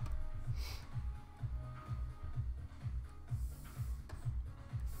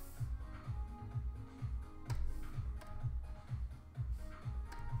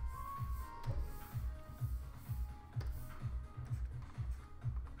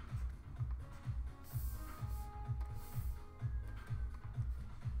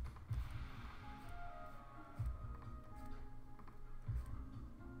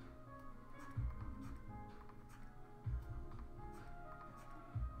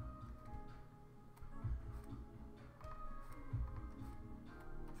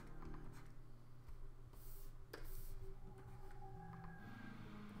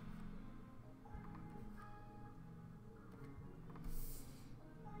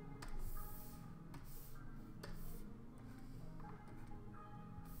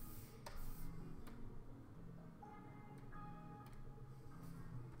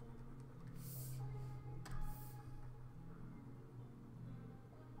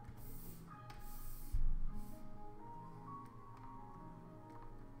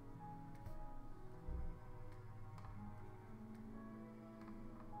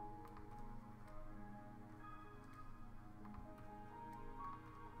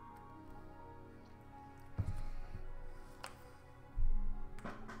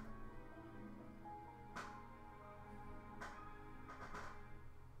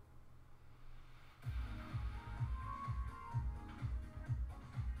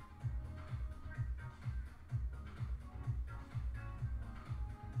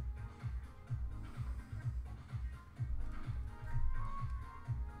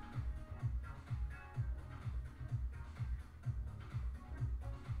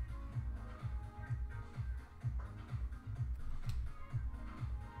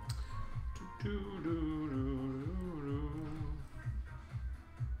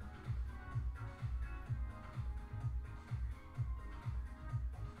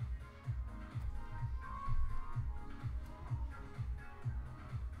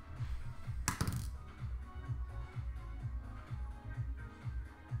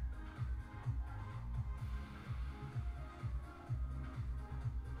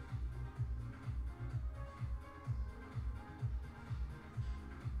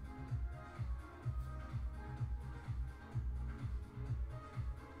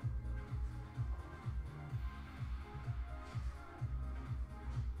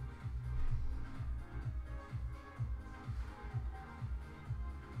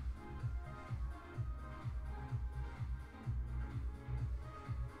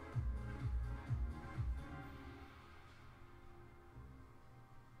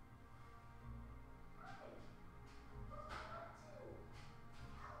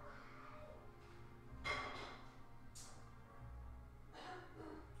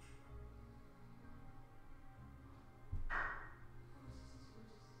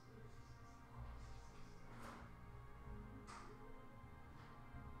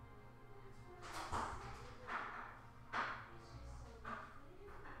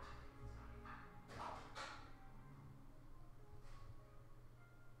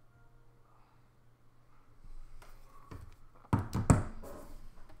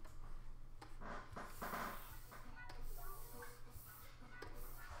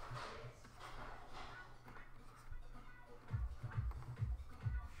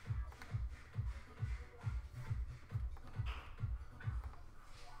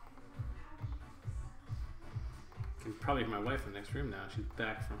 can probably hear my wife in the next room now. She's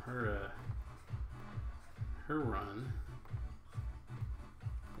back from her her run.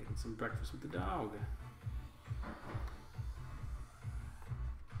 Making some breakfast with the dog.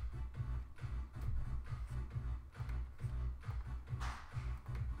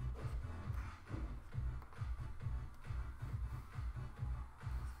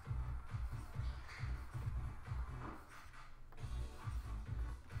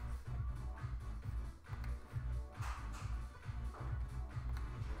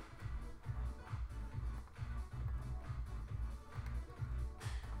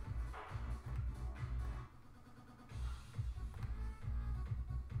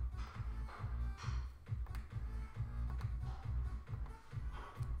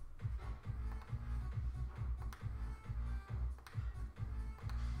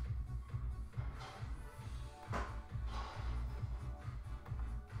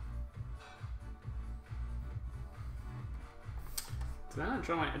 Did I not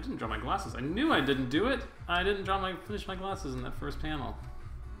draw I didn't draw my glasses. I knew I didn't do it. I didn't finish my glasses in that first panel.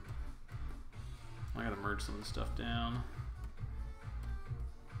 I gotta merge some of the stuff down.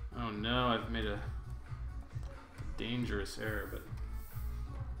 Oh no, I've made a dangerous error, but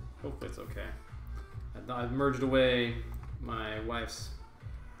hopefully it's okay. I've merged away my wife's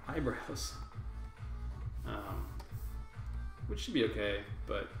eyebrows, which should be okay,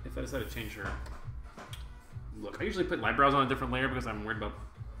 but if I decide to change her look, I usually put light brows on a different layer because I'm worried about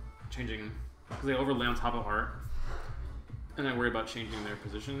changing, because they overlay on top of art, and I worry about changing their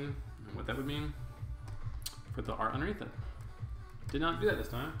position and what that would mean for the art underneath it. Did not do that this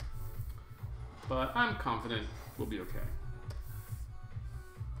time, but I'm confident we'll be okay.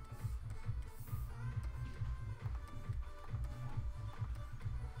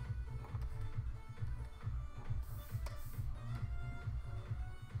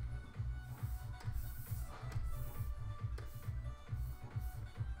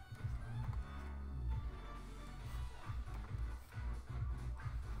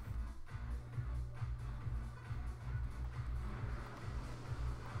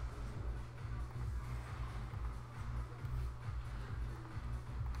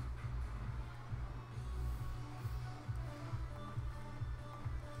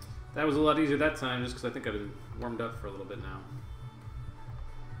 That was a lot easier that time, just because I think I've been warmed up for a little bit now.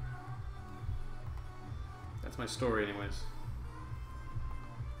 That's my story anyways.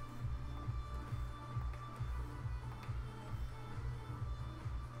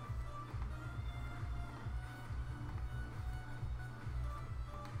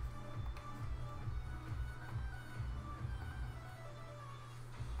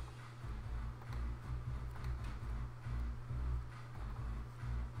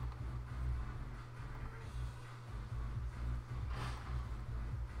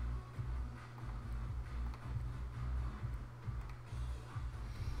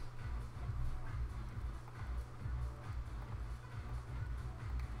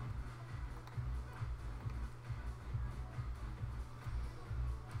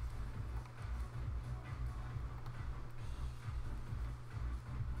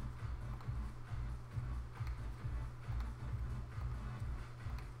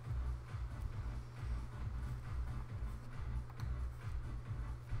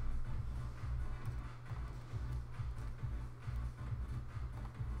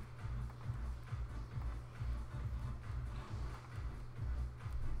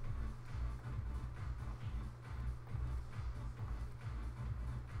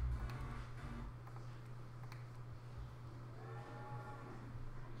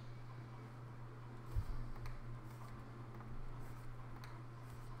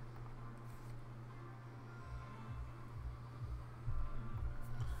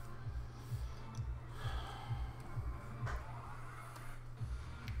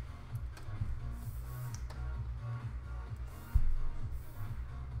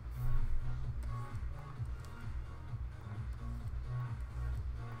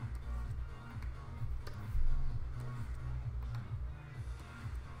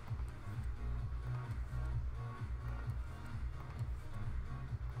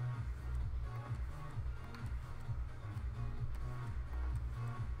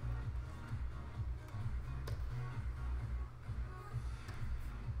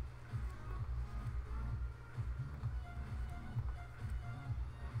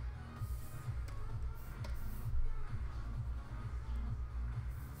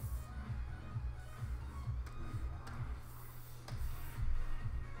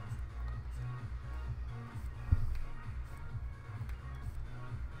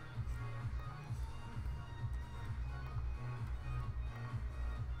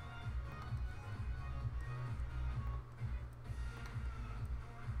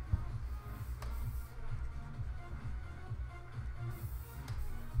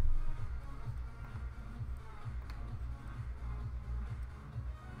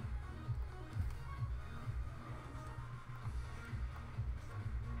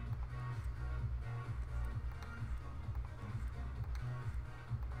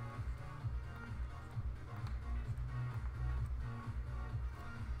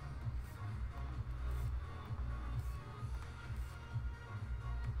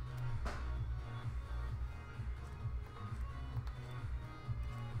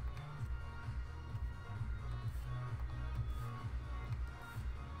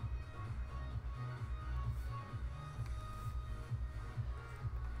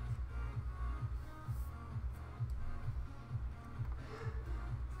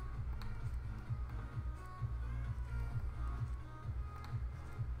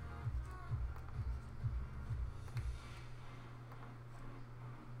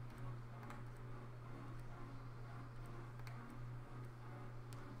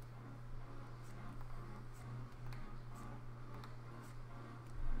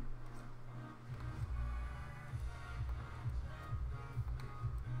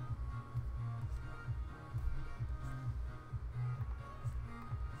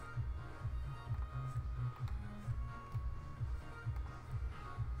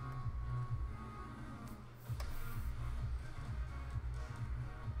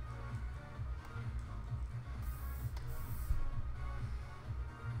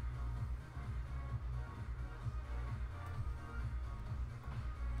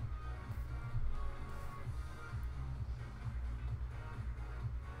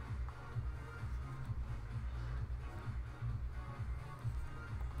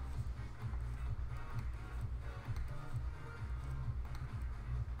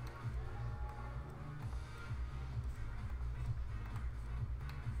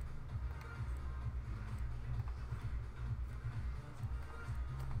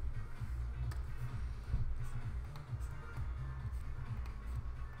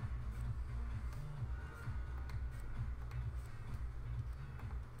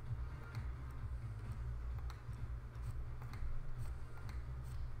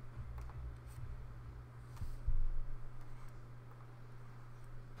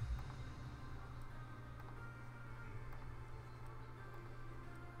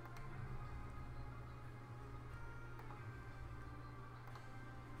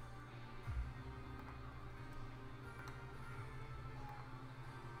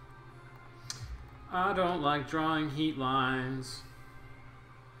 I don't like drawing heat lines.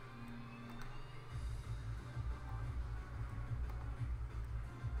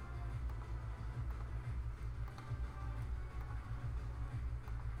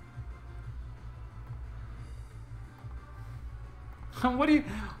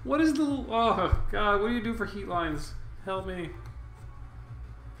 What is the, oh God, what do you do for heat lines? Help me.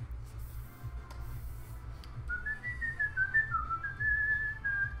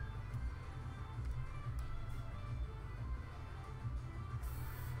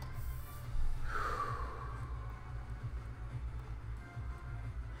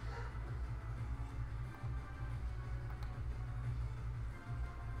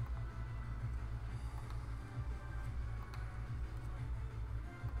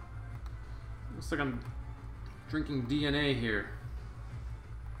 Looks like I'm drinking DNA here.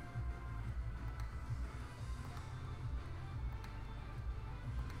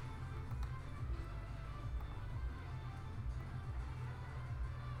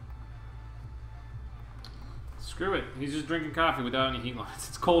 Screw it. He's just drinking coffee without any heat lines.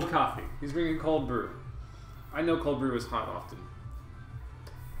 It's cold coffee. He's drinking cold brew. I know cold brew is hot often.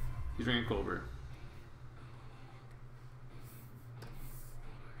 He's drinking cold brew.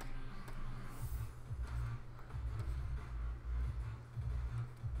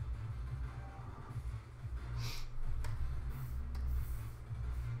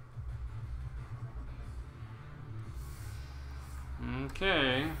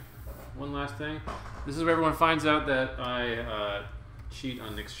 Okay, one last thing. This is where everyone finds out that I cheat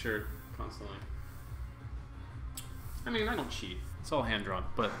on Nick's shirt constantly. I mean, I don't cheat. It's all hand drawn.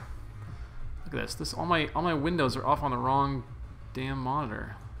 But look at this. This all my windows are off on the wrong damn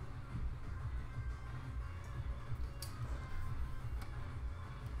monitor.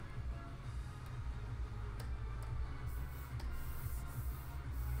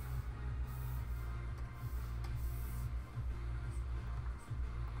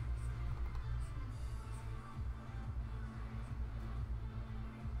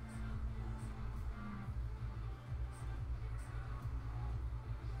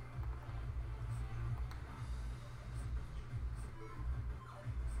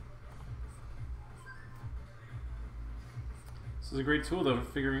 This is a great tool, though,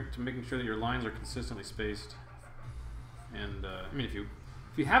 for making sure that your lines are consistently spaced. And I mean, if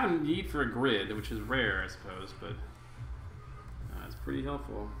you have a need for a grid, which is rare, I suppose, but it's pretty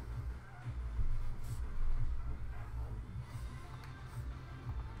helpful.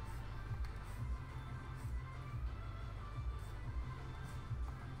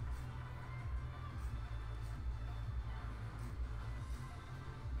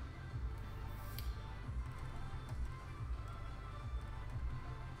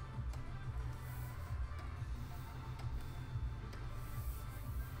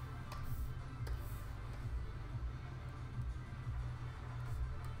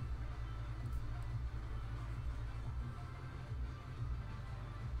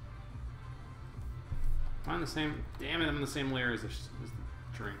 I'm the same. Damn it! I'm in the same layer as the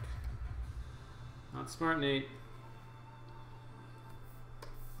drink. Not smart, Nate.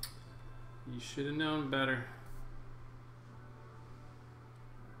 You should have known better.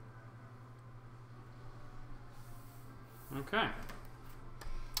 Okay.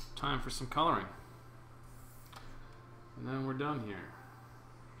 Time for some coloring. And then we're done here.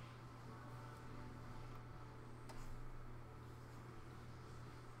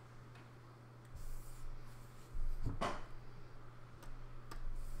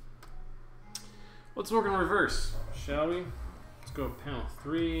 Let's work in reverse, shall we? Let's go panel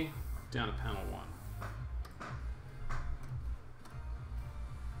 3 down to panel 1.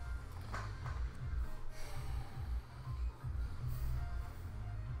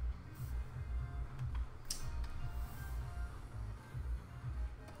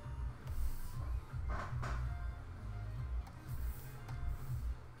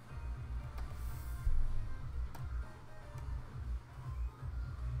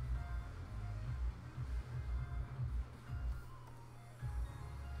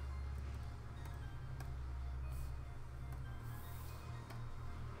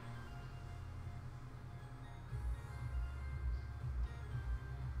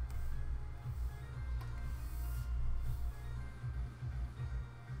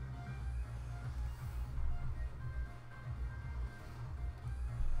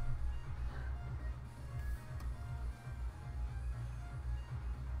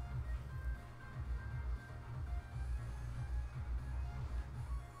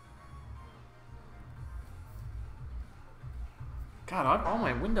 God, all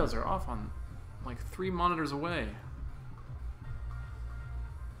my windows are off on like 3 monitors away.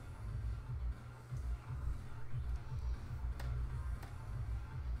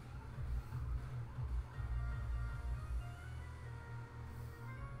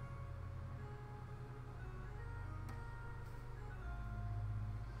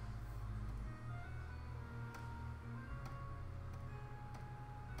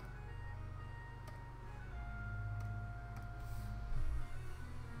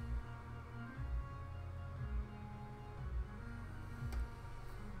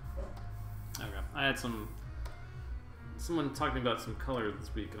 I had someone talking about some color this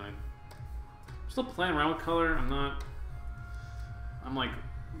week, and I'm still playing around with color. I'm like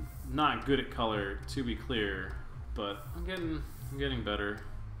not good at color, to be clear, but I'm getting better.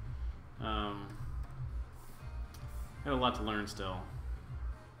 Got a lot to learn still.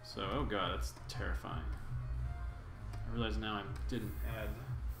 So, oh god, that's terrifying. I realize now I didn't add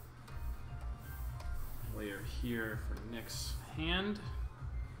a layer here for Nick's hand.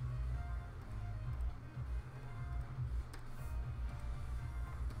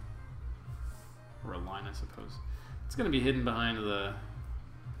 Or a line, I suppose. It's going to be hidden behind the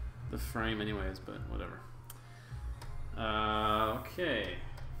frame anyways, but whatever. Okay,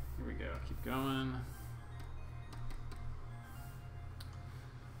 here we go. Keep going.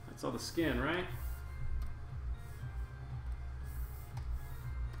 That's all the skin, right?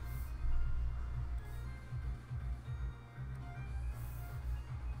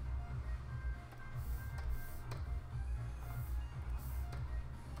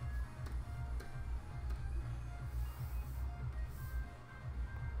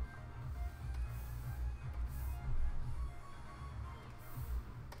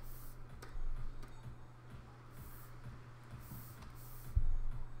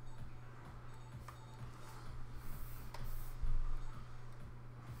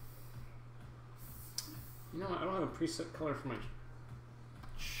 You know what? I don't have a preset color for my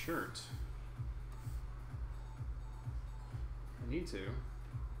shirt. I need to.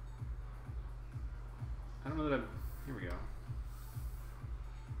 I don't know that here we go.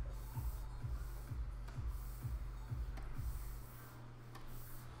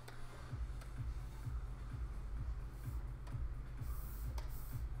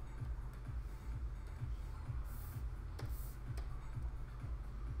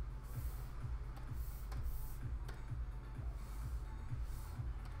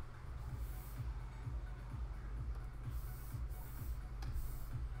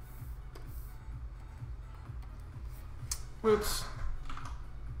 Whoops.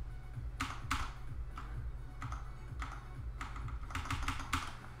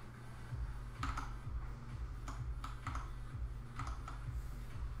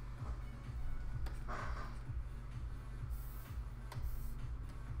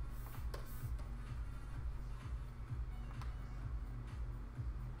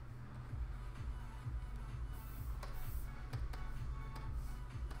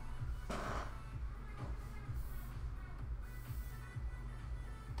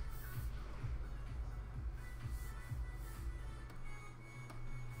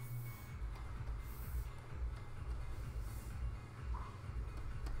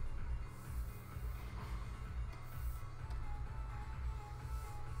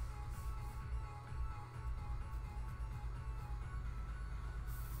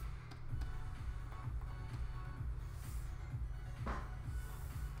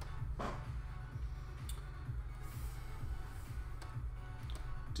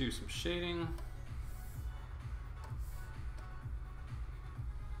 Do some shading.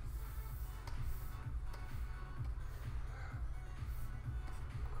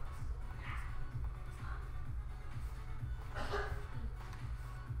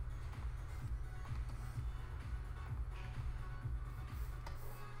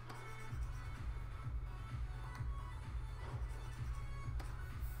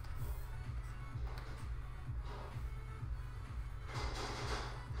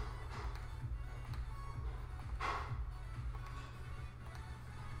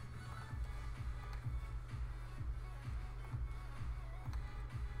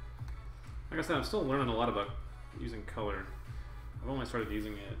 Like I said, I'm still learning a lot about using color. I've only started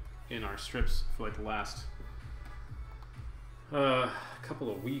using it in our strips for like the last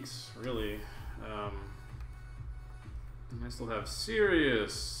couple of weeks, really. And I still have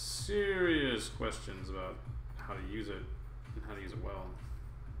serious questions about how to use it and how to use it well.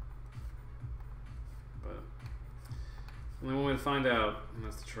 But only one way to find out, and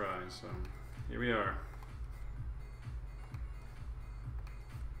that's to try. So here we are.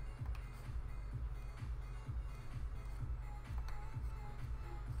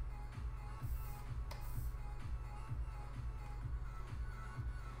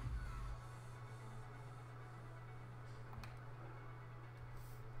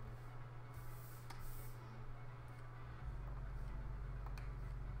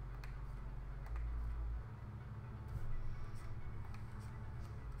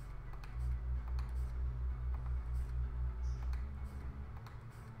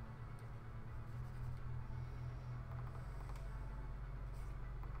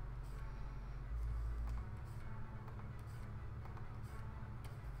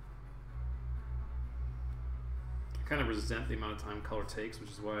 kind of resent the amount of time color takes, which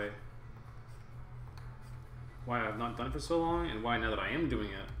is why I've not done it for so long, and why now that I am doing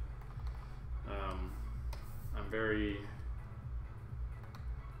it, I'm very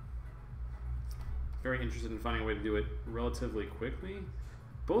interested in finding a way to do it relatively quickly.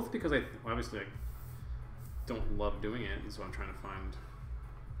 Both because obviously I don't love doing it, and so I'm trying to find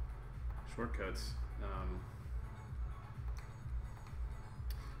shortcuts.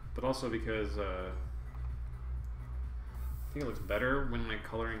 But also because I think it looks better when my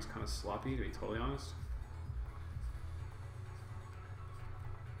coloring is kind of sloppy, to be totally honest.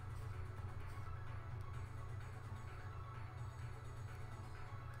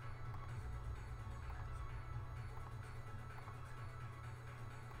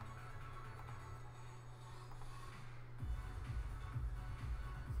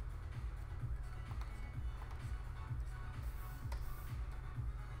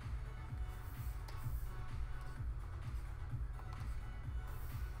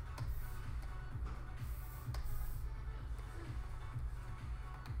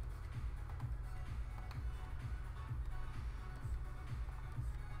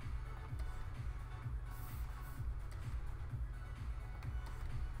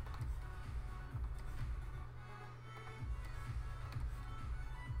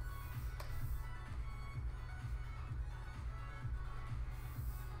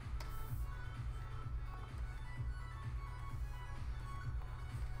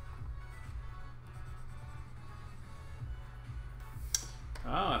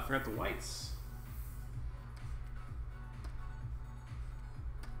 Oh, I forgot the whites.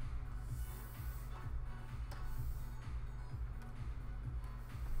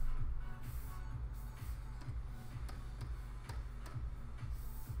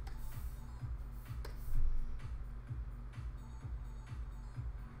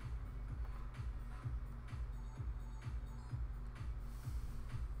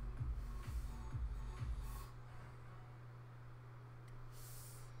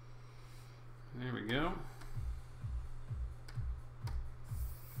 There we go.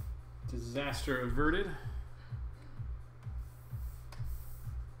 Disaster averted.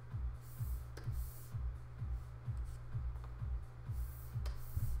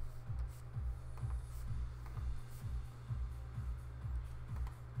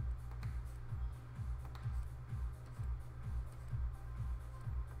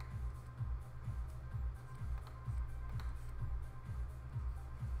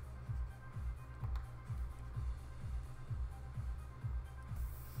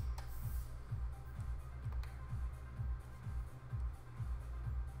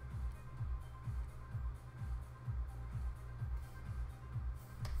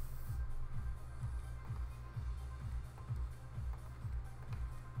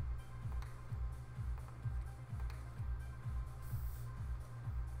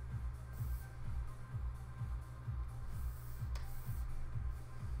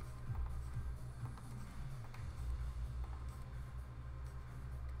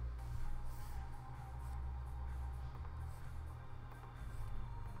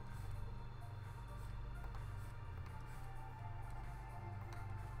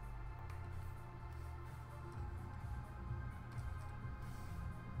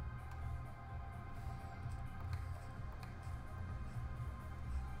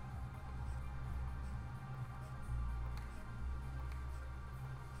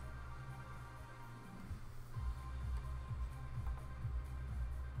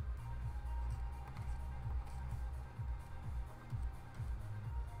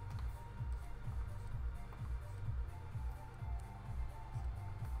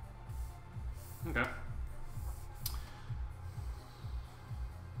 Okay.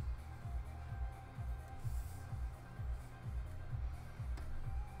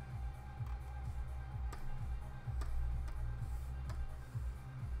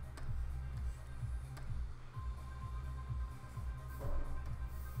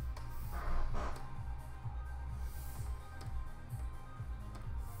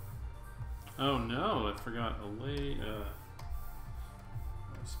 Oh no, I forgot a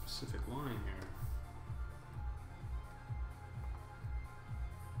specific line here.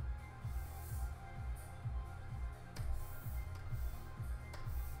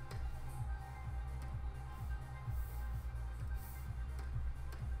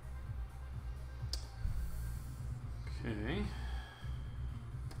 Okay.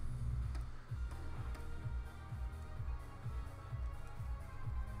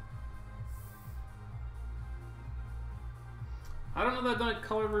 I don't know that I've done a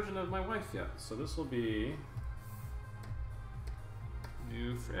color version of my wife yet, so this will be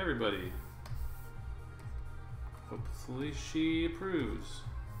new for everybody. Hopefully she approves.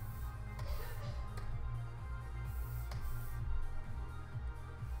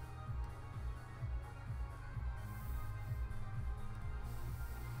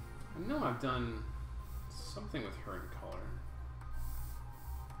 I know I've done something with her in color.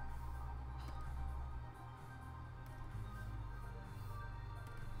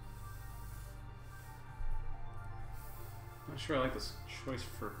 Not sure I like this choice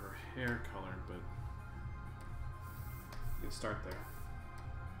for her hair color, but we can start there.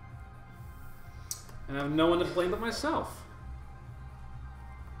 And I have no one to blame but myself.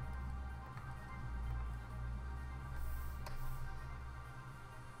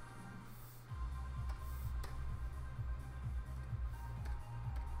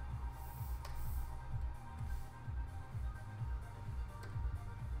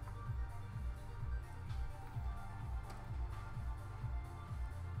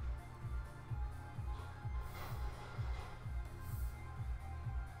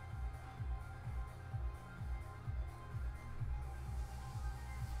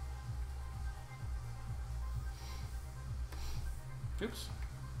 Oops.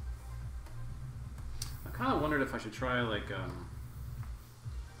 I kind of wondered if I should try, like,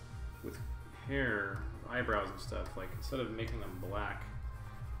 with hair, eyebrows and stuff, like, instead of making them black,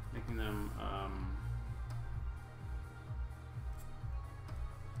 making them,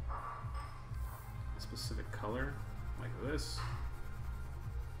 a specific color, like this.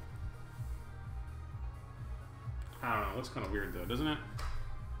 I don't know, it looks kind of weird though, doesn't it?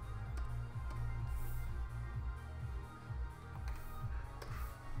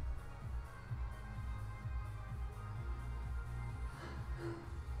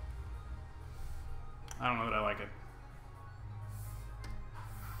 I don't know that I like it.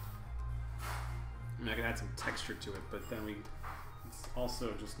 I mean, I could add some texture to it, but then it's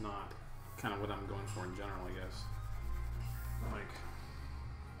also just not kind of what I'm going for in general, I guess. Like,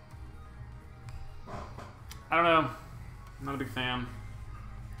 I don't know. I'm not a big fan.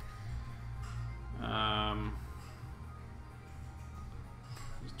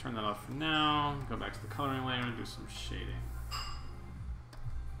 Just turn that off for now. Go back to the coloring layer and do some shading.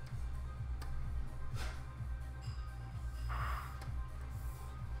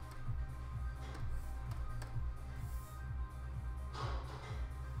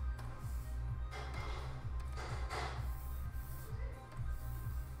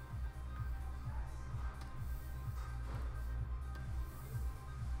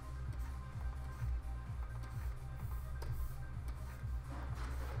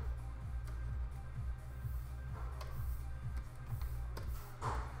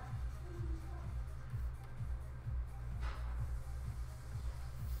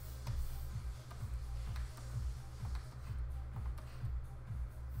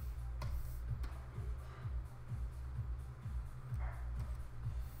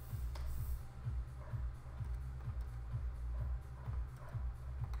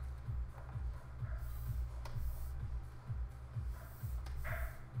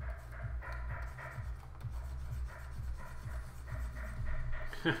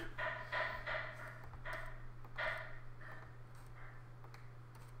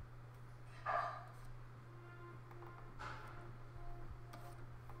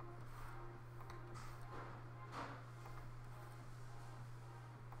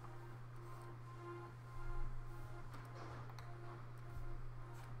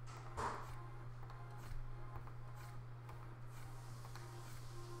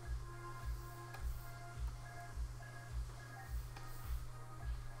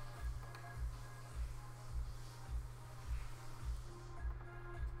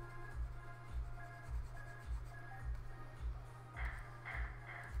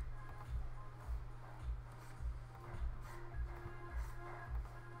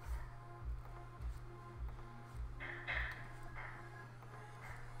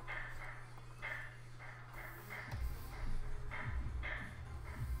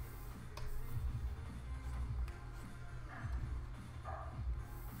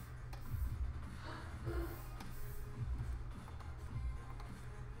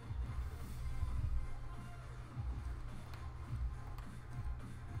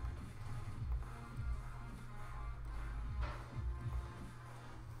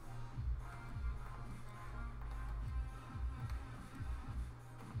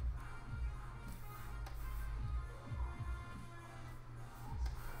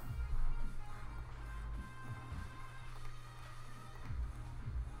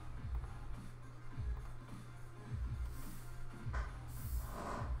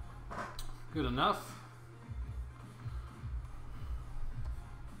 Good enough.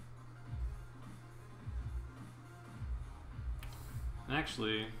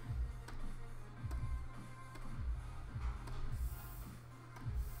 actually...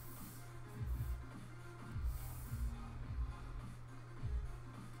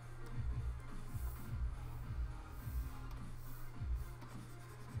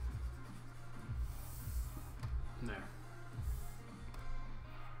 There.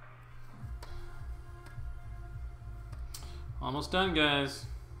 Almost done, guys.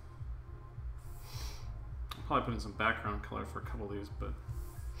 I'll probably put in some background color for a couple of these, but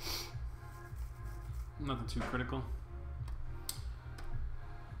nothing too critical.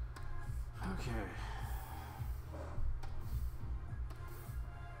 Okay.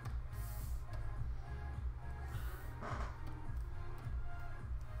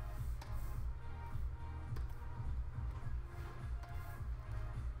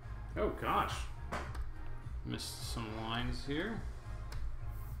 Oh gosh. Missed some lines here.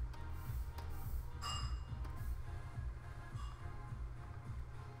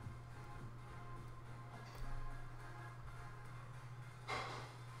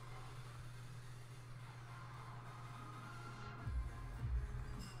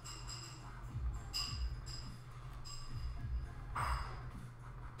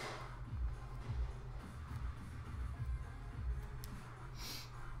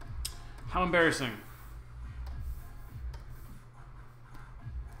 How embarrassing.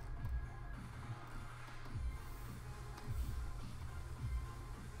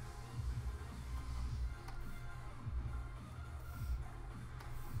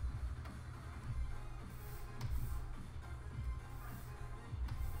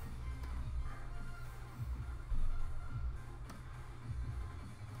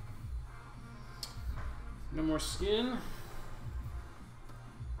 No more skin.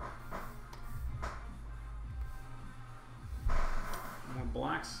 More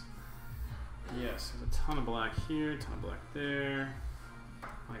blacks. Yes, there's a ton of black here, a ton of black there.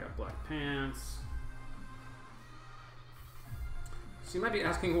 I got black pants. So you might be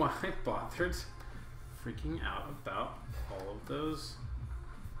asking why I bothered freaking out about all of those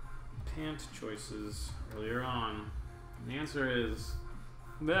pant choices earlier on. And the answer is,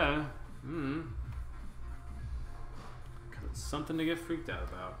 because it's something to get freaked out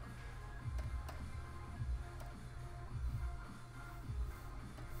about.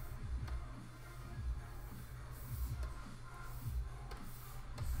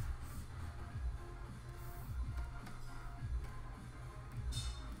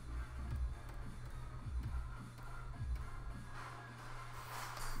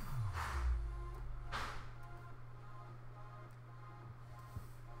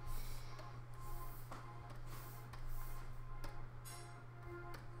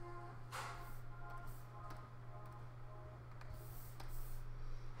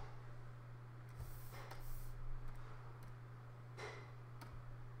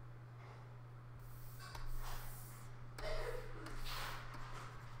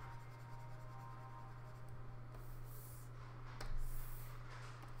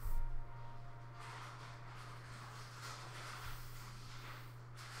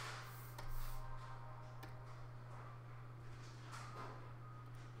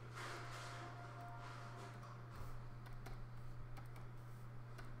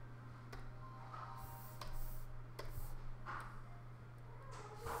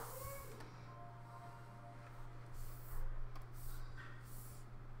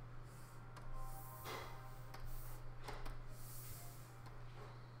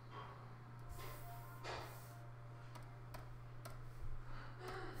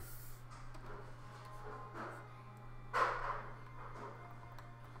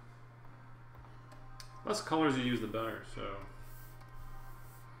 Less colors you use, the better, so.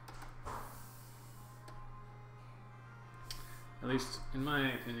 At least in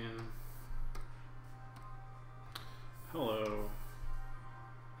my opinion. Hello.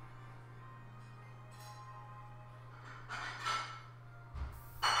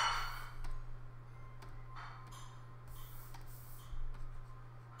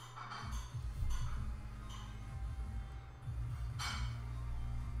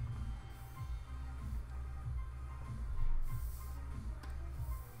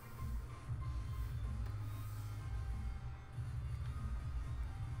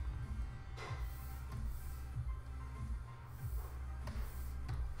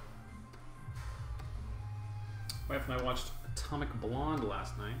 My wife and I watched Atomic Blonde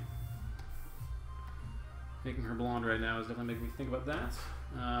last night. Making her blonde right now is definitely making me think about that.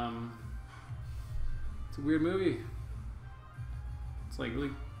 It's a weird movie. It's like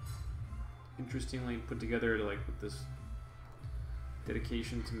really interestingly put together, to like with this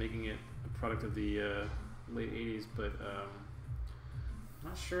dedication to making it a product of the late 80s, but I'm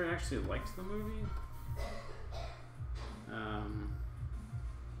not sure I actually liked the movie.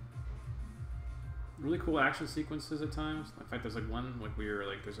 Really cool action sequences at times. In fact, there's like one like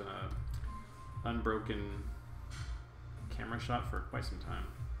there's an unbroken camera shot for quite some time,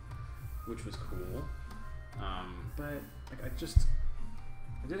 which was cool. But like I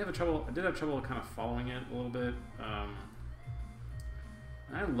did have trouble kind of following it a little bit.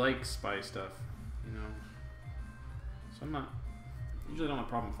 I like spy stuff, you know. So I'm not usually don't have a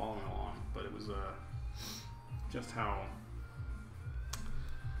problem following along, but it was just how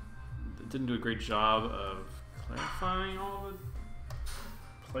it didn't do a great job of clarifying all the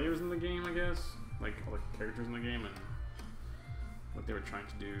players in the game, I guess, like all the characters in the game and what they were trying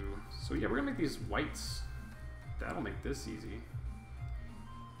to do. So yeah, we're gonna make these whites. That'll make this easy.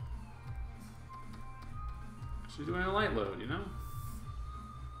 She's doing a light load, you know?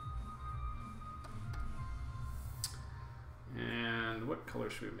 And what color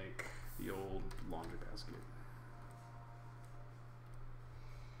should we make the old laundry basket?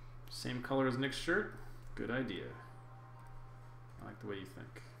 Same color as Nick's shirt? Good idea. I like the way you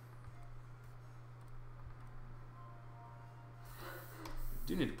think. I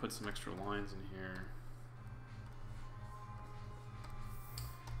do need to put some extra lines in here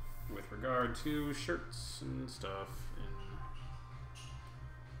with regard to shirts and stuff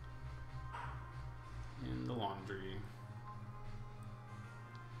in the laundry.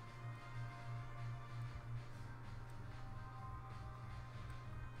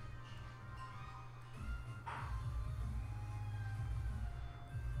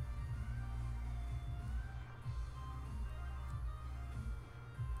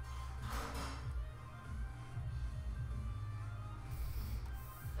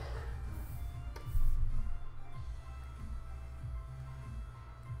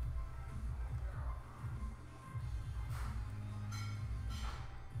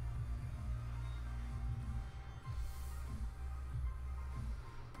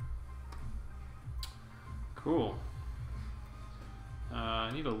 Cool. I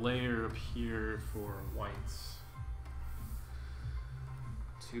need a layer up here for whites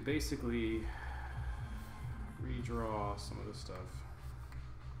to basically redraw some of this stuff.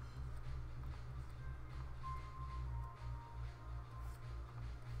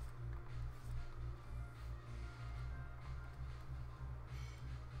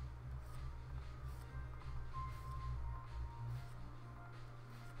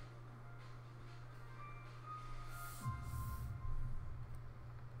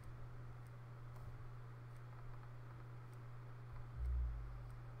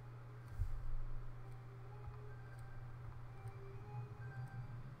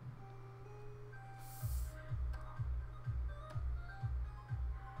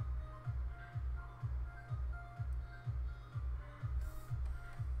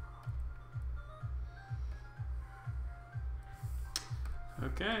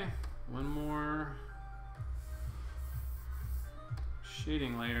 Okay, one more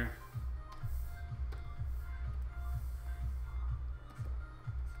shading layer.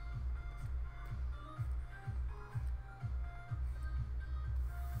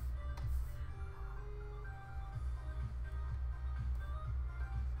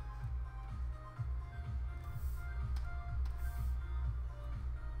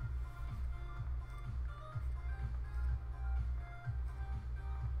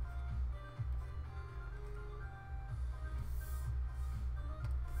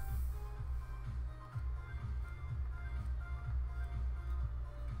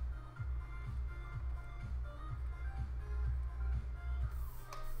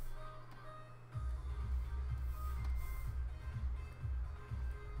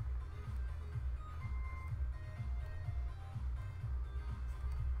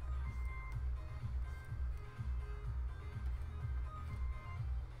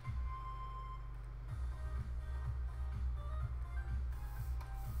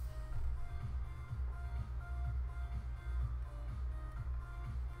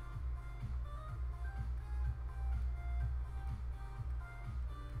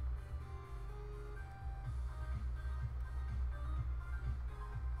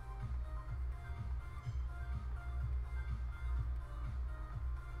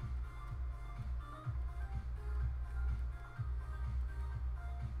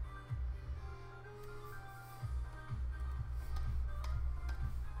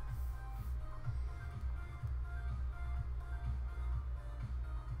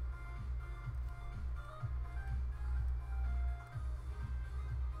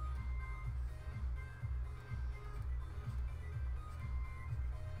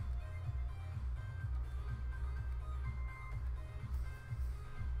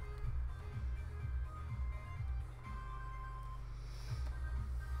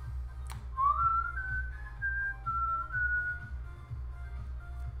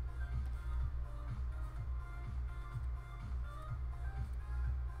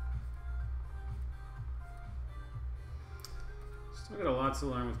 So I got a lot to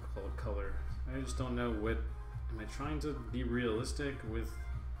learn with color. I just don't know what. Am I trying to be realistic with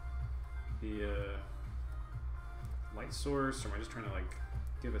the light source, or am I just trying to like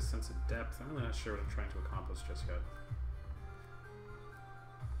give a sense of depth? I'm really not sure what I'm trying to accomplish just yet.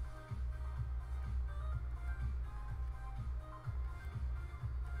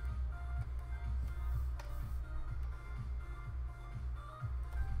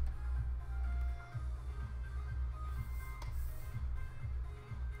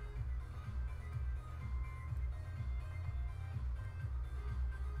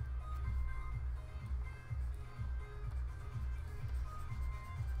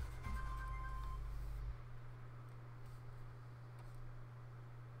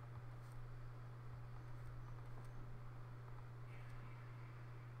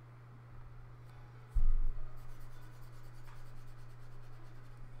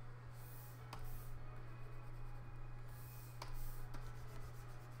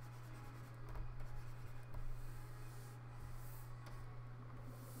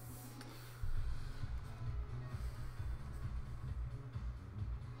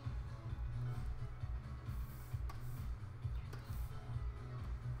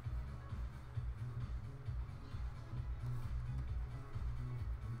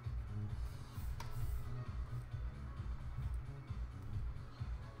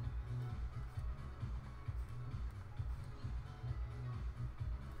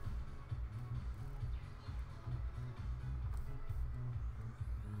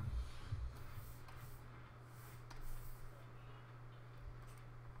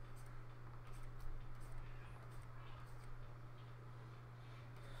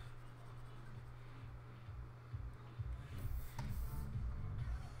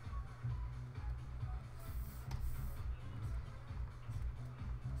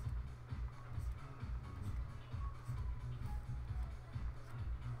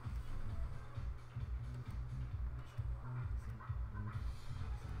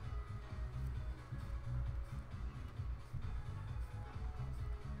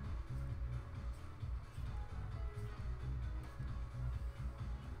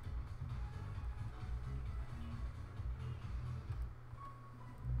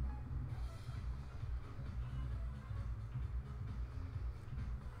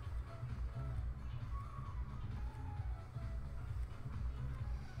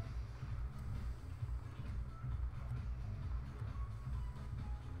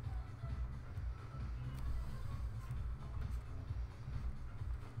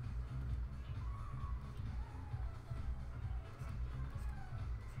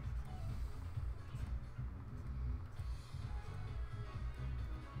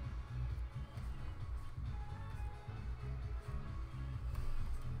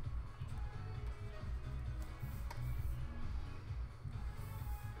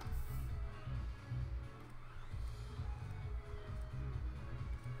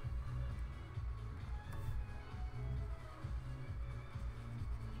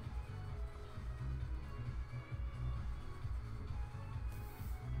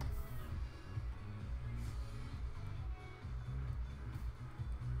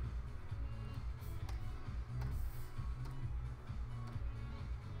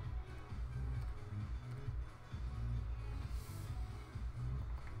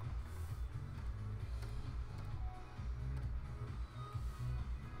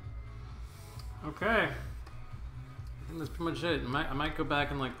 Okay. I think that's pretty much it. I might go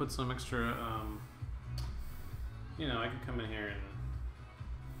back and like put some extra, you know, I could come in here and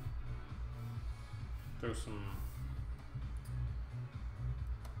throw some,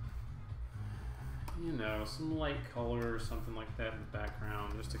 you know, some light color or something like that in the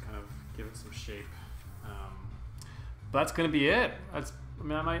background just to kind of give it some shape. But that's going to be it. I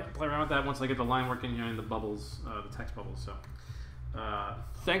mean, I might play around with that once I get the line working here in the bubbles, the text bubbles. So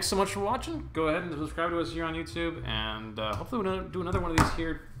thanks so much for watching. Go ahead and subscribe to us here on YouTube, and hopefully we'll do another one of these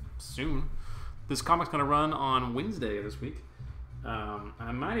here soon. This comic's going to run on Wednesday this week.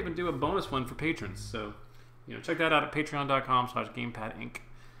 I might even do a bonus one for patrons. So, you know, check that out at patreon.com/GamepadInc.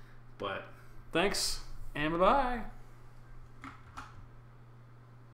 But thanks, and bye-bye.